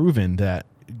they've proven that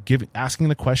asking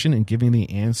the question and giving the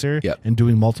answer and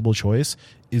doing multiple choice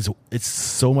it's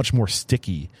so much more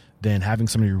sticky than having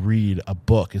somebody read a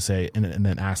book and say and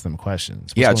then ask them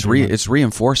questions. It's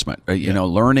reinforcement. You know,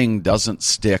 learning doesn't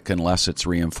stick unless it's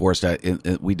reinforced.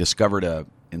 We discovered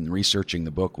in researching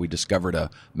the book, we discovered a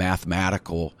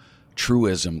mathematical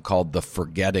truism called the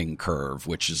forgetting curve,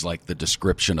 which is like the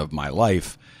description of my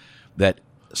life, that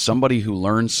somebody who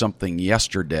learned something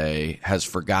yesterday has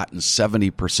forgotten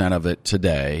 70% of it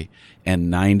today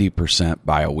and 90%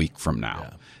 by a week from now.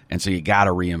 Yeah. And so you got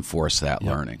to reinforce that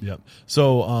learning. Yep.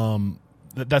 So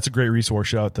that's a great resource.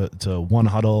 Shout out to One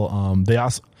Huddle.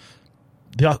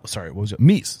 Sorry, what was it?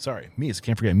 Mies.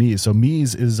 Can't forget Mies. So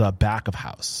Mies is a back of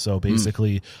house. So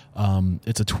basically,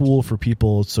 it's a tool for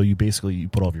people. So you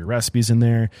put all of your recipes in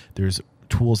there. There's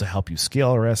tools to help you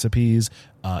scale recipes.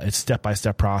 It's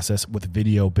step-by-step process with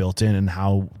video built in and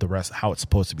how it's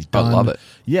supposed to be done. I love it.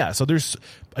 Yeah. So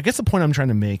I guess the point I'm trying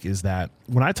to make is that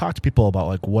when I talk to people about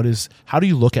like how do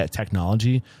you look at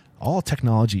technology? All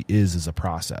technology is a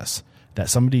process that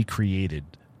somebody created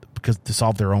to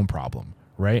solve their own problem.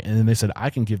 Right. And then they said, I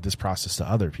can give this process to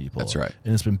other people. That's right.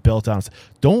 And it's been built out.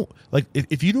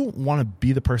 If you don't want to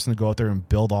be the person to go out there and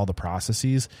build all the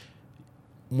processes,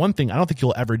 one thing, I don't think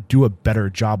you'll ever do a better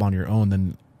job on your own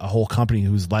than a whole company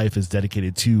whose life is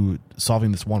dedicated to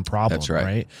solving this one problem. That's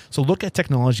right. So look at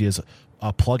technology as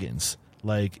plugins,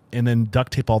 and then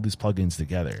duct tape all these plugins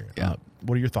together. Yeah.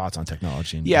 What are your thoughts on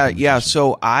technology? Yeah.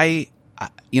 So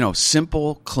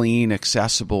simple, clean,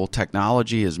 accessible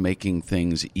technology is making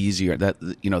things easier.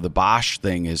 The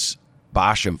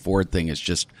Bosch and Ford thing is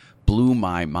just blew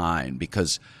my mind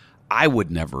because I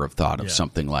would never have thought of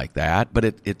something like that, but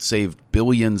it saved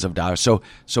billions of dollars.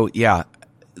 So yeah,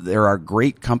 there are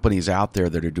great companies out there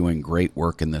that are doing great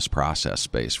work in this process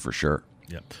space for sure.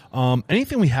 Yeah.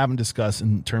 Anything we haven't discussed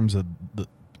in terms of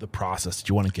the process that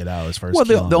you want to get out as far as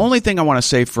the only thing I want to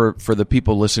say for the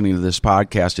people listening to this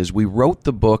podcast is we wrote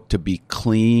the book to be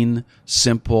clean,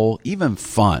 simple, even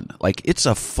fun. Like it's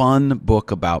a fun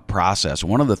book about process.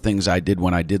 One of the things I did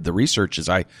when I did the research is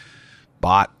I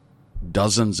bought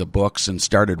dozens of books and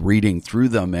started reading through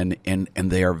them, and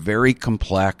they are very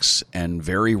complex and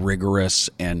very rigorous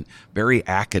and very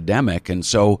academic. And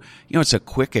so, it's a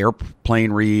quick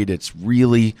airplane read. It's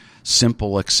really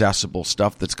simple, accessible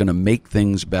stuff that's going to make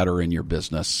things better in your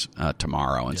business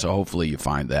tomorrow. And so hopefully you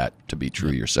find that to be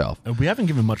true yourself. We haven't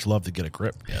given much love to Get a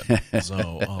Grip yet.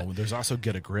 So there's also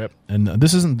Get a Grip. And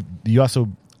this isn't, you also,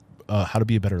 How to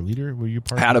Be a Better Leader, were you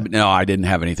part of that? No, I didn't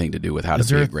have anything to do with How to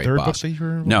Be a Great Boss. Book that you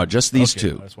were No, just these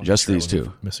two. Just these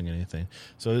two. Missing anything.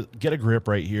 So Get a Grip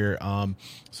right here.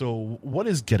 So what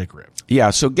is Get a Grip? Yeah,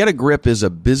 so Get a Grip is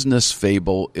a business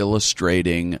fable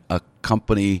illustrating a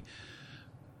company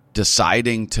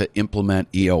deciding to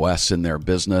implement EOS in their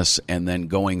business and then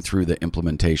going through the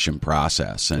implementation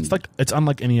process. And it's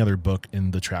unlike any other book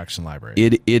in the Traction library.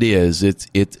 It is.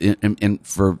 And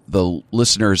for the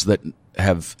listeners that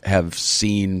have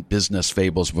seen business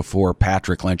fables before,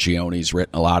 Patrick Lencioni's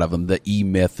written a lot of them. The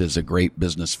E-Myth is a great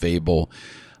business fable.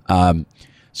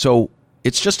 So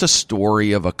it's just a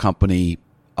story of a company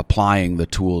applying the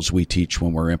tools we teach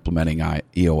when we're implementing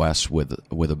EOS with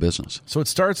a business. So it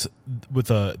starts with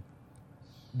a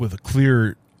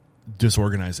clear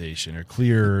disorganization or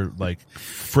clear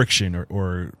friction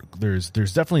or there's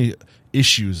definitely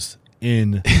issues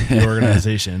in the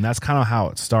organization, and that's kind of how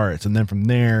it starts. And then from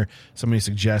there, somebody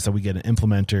suggests that we get an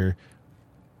implementer.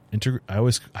 I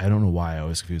don't know why I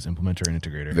always confuse implementer and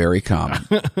integrator. Very common.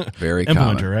 Very implementer,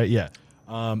 common. right? Yeah.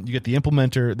 You get the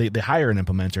implementer. They hire an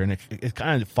implementer, and it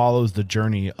kind of follows the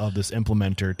journey of this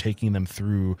implementer, taking them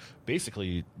through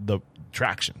basically the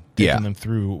traction, taking them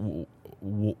through,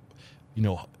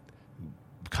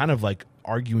 kind of like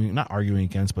not arguing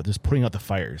against, but just putting out the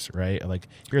fires, right? Like,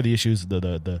 here are the issues,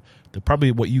 the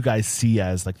probably what you guys see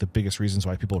as like the biggest reasons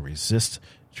why people resist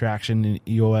traction in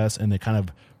EOS, and they kind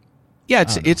of. Yeah,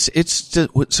 so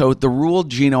the rule,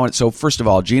 Gino. So first of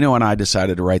all, Gino and I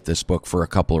decided to write this book for a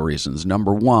couple of reasons.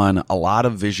 Number one, a lot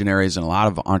of visionaries and a lot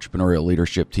of entrepreneurial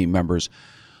leadership team members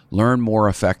learn more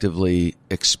effectively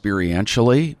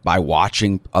experientially by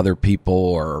watching other people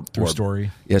or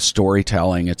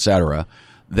storytelling, etc.,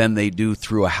 than they do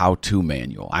through a how-to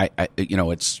manual.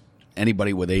 It's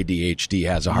anybody with ADHD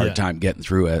has a hard time getting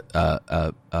through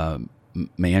a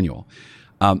manual.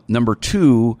 Number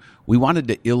two, we wanted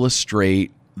to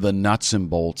illustrate the nuts and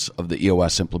bolts of the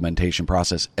EOS implementation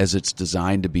process as it's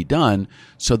designed to be done,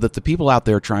 so that the people out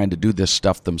there trying to do this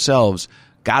stuff themselves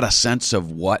got a sense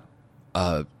of what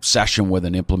a session with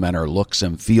an implementer looks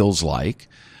and feels like.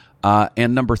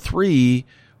 And number three,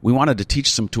 we wanted to teach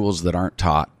some tools that aren't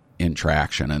taught in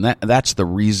Traction, and that's the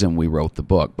reason we wrote the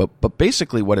book. But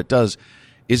basically, what it does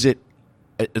is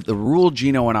the rule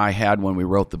Gino and I had when we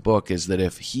wrote the book is that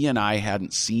if he and I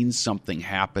hadn't seen something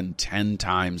happen 10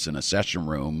 times in a session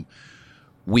room,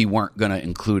 we weren't going to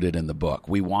include it in the book.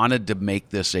 We wanted to make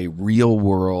this a real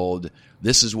world.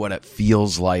 This is what it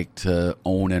feels like to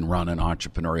own and run an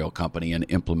entrepreneurial company and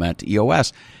implement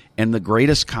EOS. And the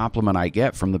greatest compliment I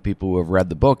get from the people who have read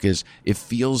the book is, it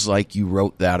feels like you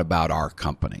wrote that about our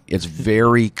company. It's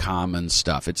very common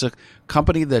stuff. It's a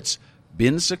company that's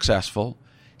been successful,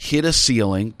 hit a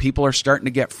ceiling. People are starting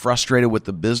to get frustrated with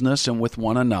the business and with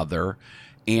one another.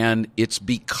 And it's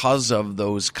because of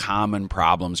those common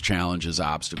problems, challenges,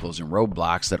 obstacles, and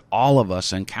roadblocks that all of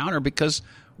us encounter, because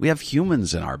we have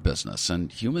humans in our business,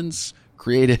 and humans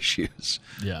create issues.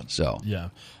 Yeah. So, yeah.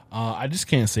 I just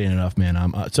can't say it enough, man.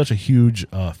 I'm such a huge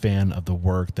fan of the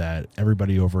work that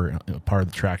everybody over part of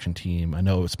the Traction team. I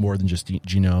know it's more than just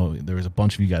Gino. There was a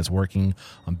bunch of you guys working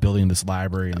on building this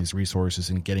library and these resources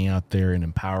and getting out there and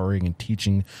empowering and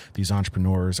teaching these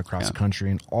entrepreneurs across the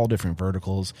country in all different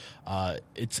verticals.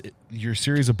 Your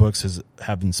series of books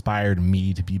have inspired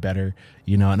me to be better,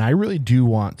 and I really do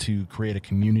want to create a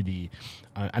community.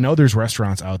 I know there's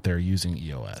restaurants out there using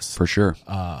EOS. For sure.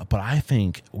 But I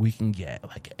think we can get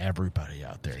everybody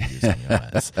out there using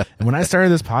EOS. And when I started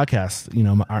this podcast,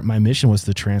 my mission was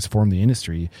to transform the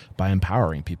industry by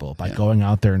empowering people, by going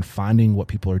out there and finding what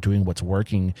people are doing, what's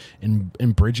working,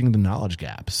 and bridging the knowledge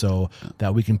gap so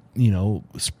that we can,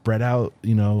 spread out,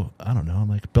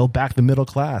 build back the middle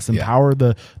class, empower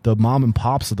the mom and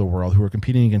pops of the world who are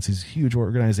competing against these huge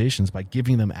organizations by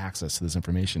giving them access to this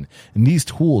information. And these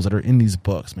tools that are in these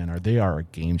books, man, they are a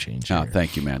game changer. Oh,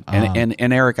 thank you, man.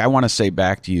 And Eric, I want to say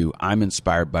back to you, I'm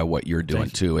inspired by what you're doing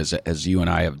too. As you and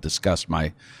I have discussed,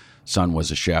 my son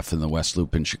was a chef in the West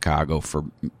Loop in Chicago for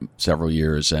several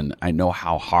years, and I know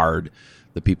how hard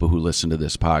the people who listen to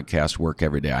this podcast work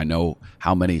every day. I know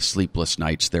how many sleepless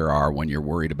nights there are when you're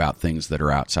worried about things that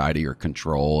are outside of your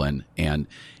control, and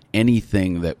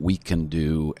anything that we can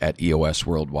do at EOS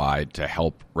Worldwide to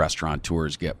help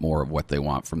restaurateurs get more of what they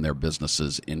want from their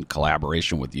businesses in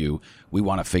collaboration with you, we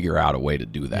want to figure out a way to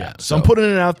do that. Yeah. So I'm putting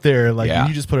it out there, like Yeah.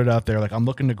 you just put it out there, like I'm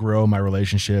looking to grow my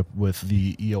relationship with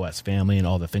the EOS family and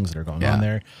all the things that are going on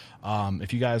there.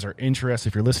 If you guys are interested,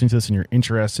 if you're listening to this and you're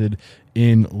interested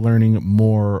in learning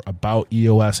more about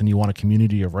EOS and you want a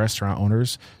community of restaurant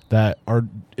owners that are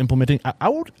implementing,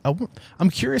 I'm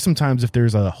curious sometimes if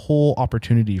there's a whole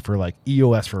opportunity for like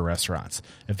EOS for restaurants,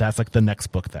 if that's like the next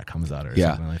book that comes out or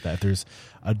something like that. If there's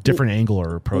a different angle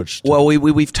or approach. Well,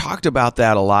 we've talked about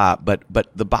that a lot, but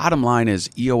the bottom line is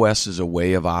EOS is a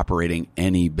way of operating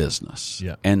any business.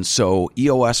 Yeah. And so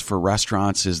EOS for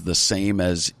restaurants is the same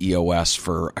as EOS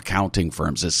for accounting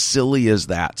firms, as silly as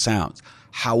that sounds.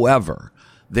 However,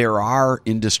 there are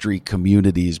industry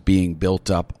communities being built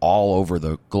up all over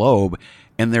the globe,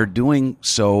 and they're doing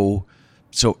so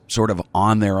sort of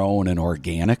on their own and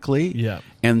organically. Yeah.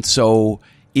 And so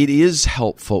it is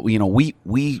helpful. You know,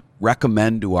 we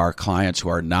recommend to our clients who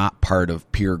are not part of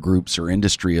peer groups or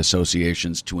industry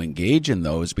associations to engage in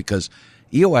those, because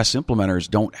EOS implementers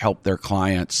don't help their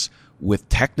clients with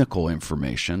technical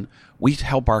information. We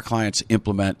help our clients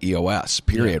implement EOS,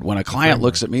 period. Yeah. When a client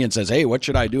looks at me and says, hey, what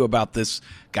should I do about this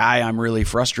guy I'm really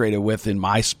frustrated with in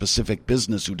my specific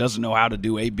business who doesn't know how to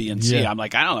do A, B, and C? Yeah. I'm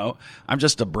like, I don't know. I'm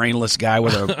just a brainless guy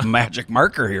with a magic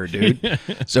marker here, dude.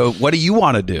 So what do you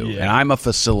want to do? Yeah. And I'm a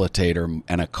facilitator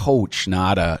and a coach,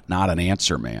 not an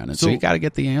answer man. And so you got to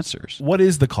get the answers. What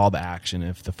is the call to action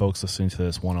if the folks listening to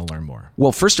this want to learn more?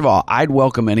 Well, first of all, I'd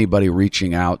welcome anybody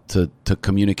reaching out to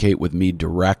communicate with me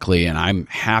directly, and I'm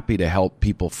happy to help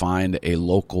people find a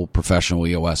local professional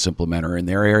EOS implementer in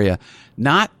their area,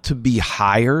 not to be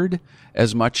hired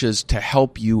as much as to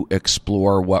help you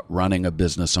explore what running a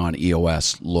business on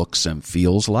EOS looks and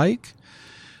feels like.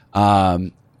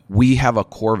 We have a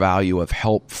core value of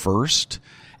help first,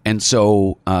 and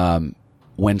so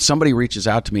when somebody reaches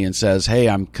out to me and says, hey,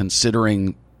 I'm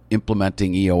considering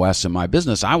implementing EOS in my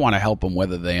business, I want to help them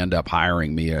whether they end up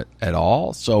hiring me at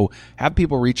all. So have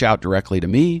people reach out directly to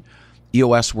me.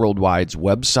 EOS Worldwide's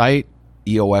website,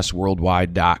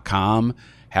 eosworldwide.com,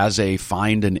 has a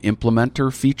find an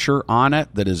implementer feature on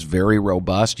it that is very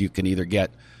robust. You can either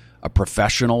get a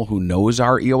professional who knows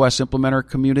our EOS implementer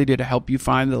community to help you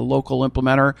find the local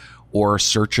implementer, or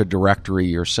search a directory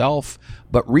yourself.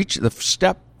 But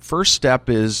first step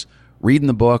is reading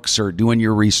the books or doing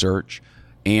your research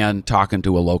and talking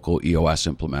to a local EOS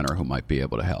implementer who might be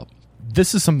able to help.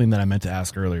 This is something that I meant to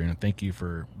ask earlier, and thank you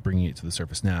for bringing it to the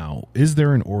surface now. Is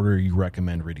there an order you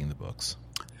recommend reading the books?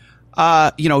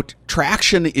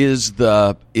 Traction is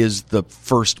the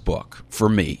first book for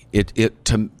me.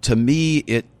 To me,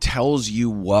 it tells you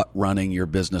what running your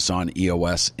business on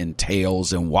EOS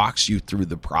entails and walks you through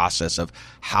the process of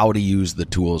how to use the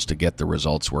tools to get the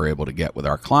results we're able to get with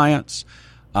our clients.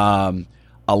 A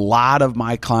lot of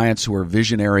my clients who are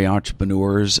visionary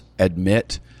entrepreneurs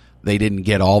admit they didn't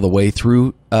get all the way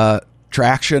through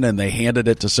Traction, and they handed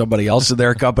it to somebody else in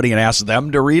their company and asked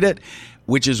them to read it,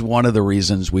 which is one of the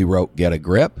reasons we wrote Get a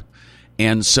Grip.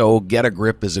 And so Get a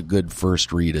Grip is a good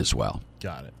first read as well.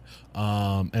 Got it.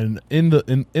 And in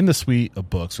the suite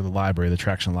of books, or the library, the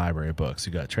Traction library of books,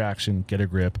 you got Traction, Get a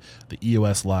Grip, the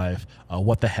EOS Life,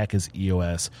 What the Heck is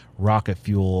EOS, Rocket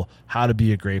Fuel, How to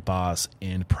Be a Great Boss,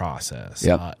 and Process.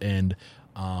 Yep.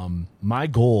 My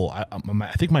goal,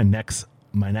 I think my next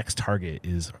target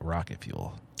is Rocket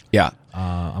Fuel. Yeah.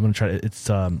 I'm going to try to, it's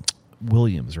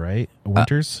Williams, right?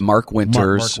 Winters? Mark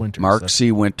Winters. Mark That's-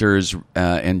 C. Winters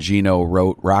and Gino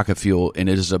wrote Rocket Fuel, and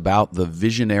it is about the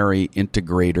visionary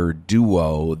integrator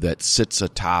duo that sits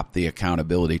atop the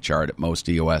accountability chart at most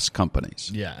EOS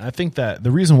companies. Yeah, and I think that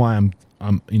the reason why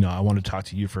I wanted to talk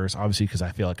to you first, obviously, because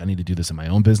I feel like I need to do this in my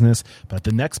own business. But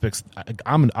the next big,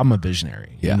 I'm a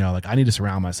visionary. Yeah. I need to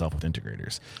surround myself with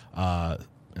integrators.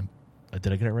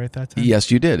 Did I get it right that time?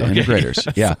 Yes, you did. Okay.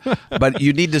 Integrators. Yeah. But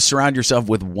you need to surround yourself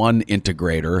with one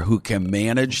integrator who can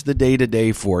manage the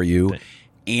day-to-day for you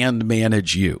and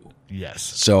manage you. Yes.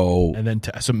 So, and then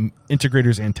some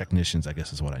integrators and technicians, I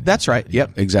guess, is what I need. That's right. Yeah.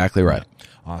 Yep, exactly right. Yeah.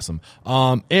 Awesome.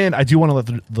 And I do want to let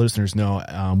the listeners know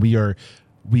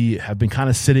we have been kind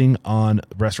of sitting on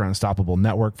Restaurant Unstoppable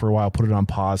Network for a while, put it on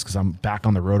pause because I'm back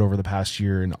on the road over the past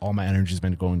year and all my energy has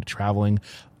been going to traveling.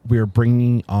 We're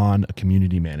bringing on a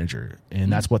community manager,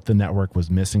 and that's what the network was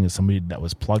missing, is somebody that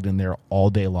was plugged in there all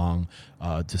day long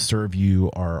to serve you,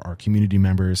 our community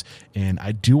members. And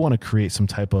I do want to create some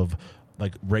type of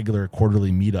like regular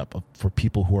quarterly meetup for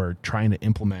people who are trying to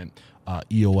implement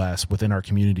EOS within our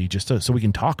community, just so we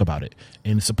can talk about it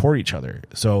and support each other.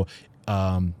 So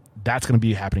that's going to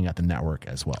be happening at the network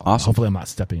as well. Awesome. Hopefully I'm not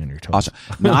stepping on your toes. Awesome.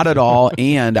 Not at all.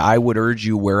 And I would urge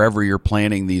you, wherever you're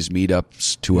planning these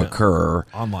meetups to occur,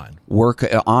 work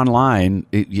online.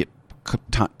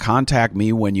 Contact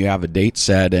me when you have a date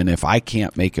set, and if I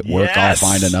can't make it work, I'll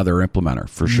find another implementer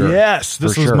for sure. Yes,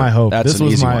 this was my hope. This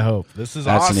was my hope. This is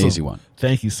That's awesome. an easy one.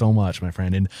 Thank you so much, my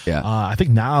friend. And I think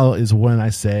now is when I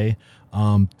say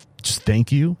just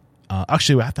thank you.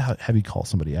 Actually, we have to have you call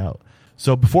somebody out.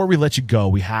 So before we let you go,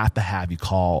 we have to have you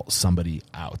call somebody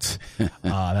out.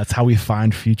 That's how we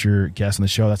find future guests on the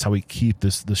show. That's how we keep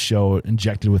the show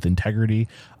injected with integrity.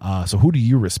 So who do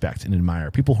you respect and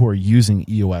admire? People who are using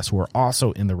EOS, who are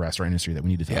also in the restaurant industry that we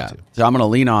need to talk to. So I'm going to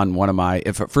lean on one of my,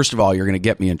 first of all, you're going to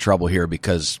get me in trouble here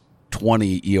because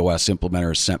 20 EOS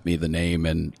implementers sent me the name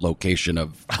and location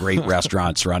of great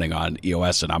restaurants running on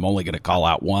EOS, and I'm only going to call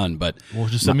out one. But well,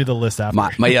 just send me the list after.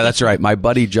 That's right. My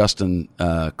buddy Justin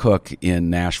Cook in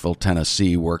Nashville,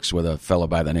 Tennessee, works with a fellow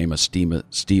by the name of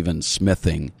Steven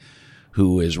Smithing,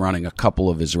 who is running a couple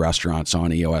of his restaurants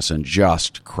on EOS and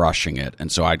just crushing it.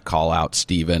 And so I'd call out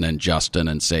Steven and Justin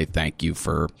and say thank you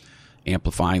for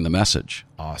amplifying the message.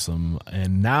 Awesome.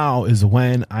 And now is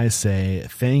when I say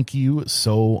thank you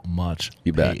so much,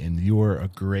 you bet. Peyton. You are a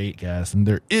great guest, and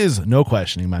there is no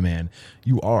questioning, my man.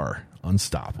 You are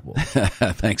unstoppable.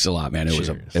 Thanks a lot, man.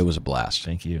 It was a blast.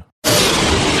 Thank you.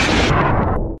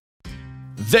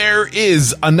 There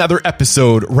is another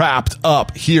episode wrapped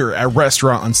up here at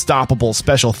Restaurant Unstoppable.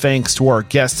 Special thanks to our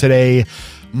guest today,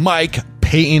 Mike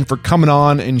Paton, for coming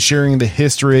on and sharing the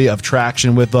history of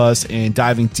traction with us and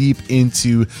diving deep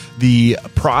into the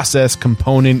process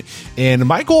component. And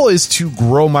my goal is to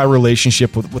grow my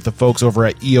relationship with the folks over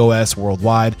at EOS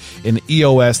worldwide. And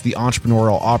EOS, the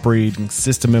entrepreneurial operating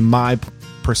system, in my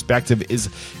perspective, is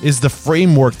the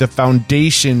framework, the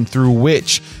foundation through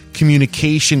which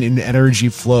communication and energy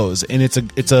flows, and it's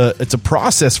a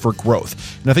process for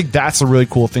growth. And I think that's a really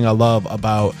cool thing I love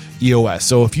about EOS.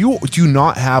 So if you do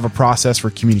not have a process for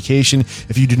communication,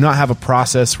 if you do not have a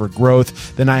process for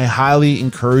growth, then I highly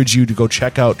encourage you to go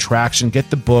check out Traction, get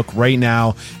the book right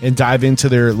now, and dive into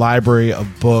their library of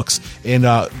books. And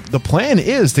the plan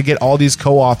is to get all these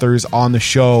co-authors on the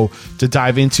show to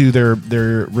dive into their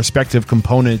respective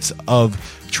components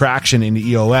of Traction in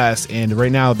EOS. And right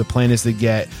now the plan is to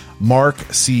get Mark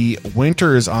C.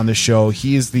 Winters on the show.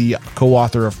 He is the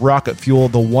co-author of Rocket Fuel,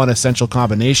 the One Essential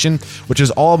Combination, which is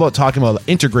all about talking about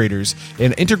integrators.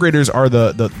 And integrators are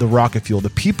the rocket fuel. The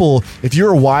people, if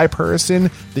you're a why person,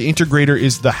 the integrator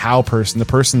is the how person, the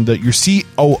person that your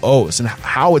COOs, and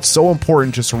how it's so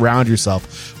important to surround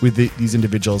yourself with these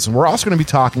individuals. And we're also going to be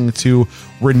talking to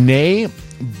Renee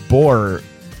Bohr.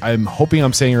 I'm hoping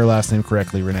I'm saying her last name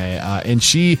correctly, Renee. And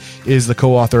she is the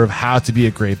co-author of How to Be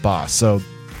a Great Boss. So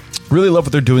really love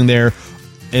what they're doing there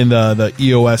in the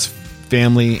EOS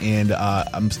family, and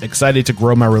I'm excited to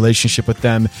grow my relationship with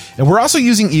them. And we're also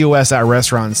using EOS at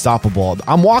Restaurant Unstoppable.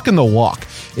 I'm walking the walk.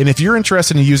 And if you're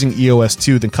interested in using EOS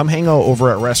too, then come hang out over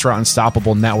at Restaurant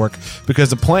Unstoppable Network, because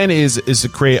the plan is to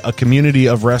create a community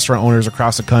of restaurant owners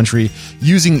across the country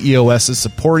using EOS to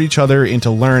support each other and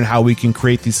to learn how we can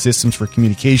create these systems for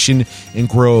communication and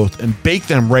growth and bake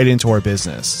them right into our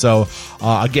business. So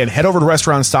again, head over to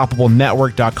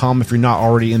restaurantunstopablenetwork.com if you're not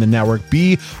already in the network.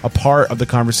 Be a part of the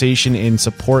conversation and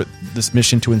support this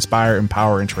mission to inspire,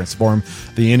 empower, and transform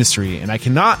the industry. And I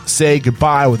cannot say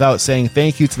goodbye without saying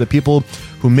thank you to the people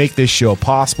who make this show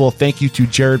possible. Thank you to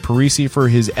Jared Parisi for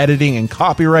his editing and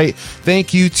copyright.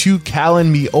 Thank you to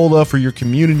Callan Miola for your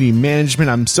community management.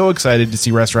 I'm so excited to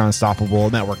see Restaurant Unstoppable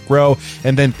Network grow.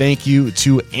 And then thank you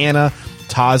to Anna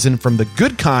Tazen from The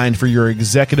Good Kind for your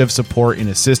executive support and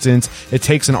assistance. It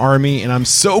takes an army, and I'm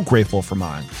so grateful for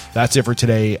mine. That's it for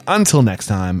today. Until next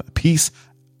time, peace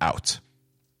out.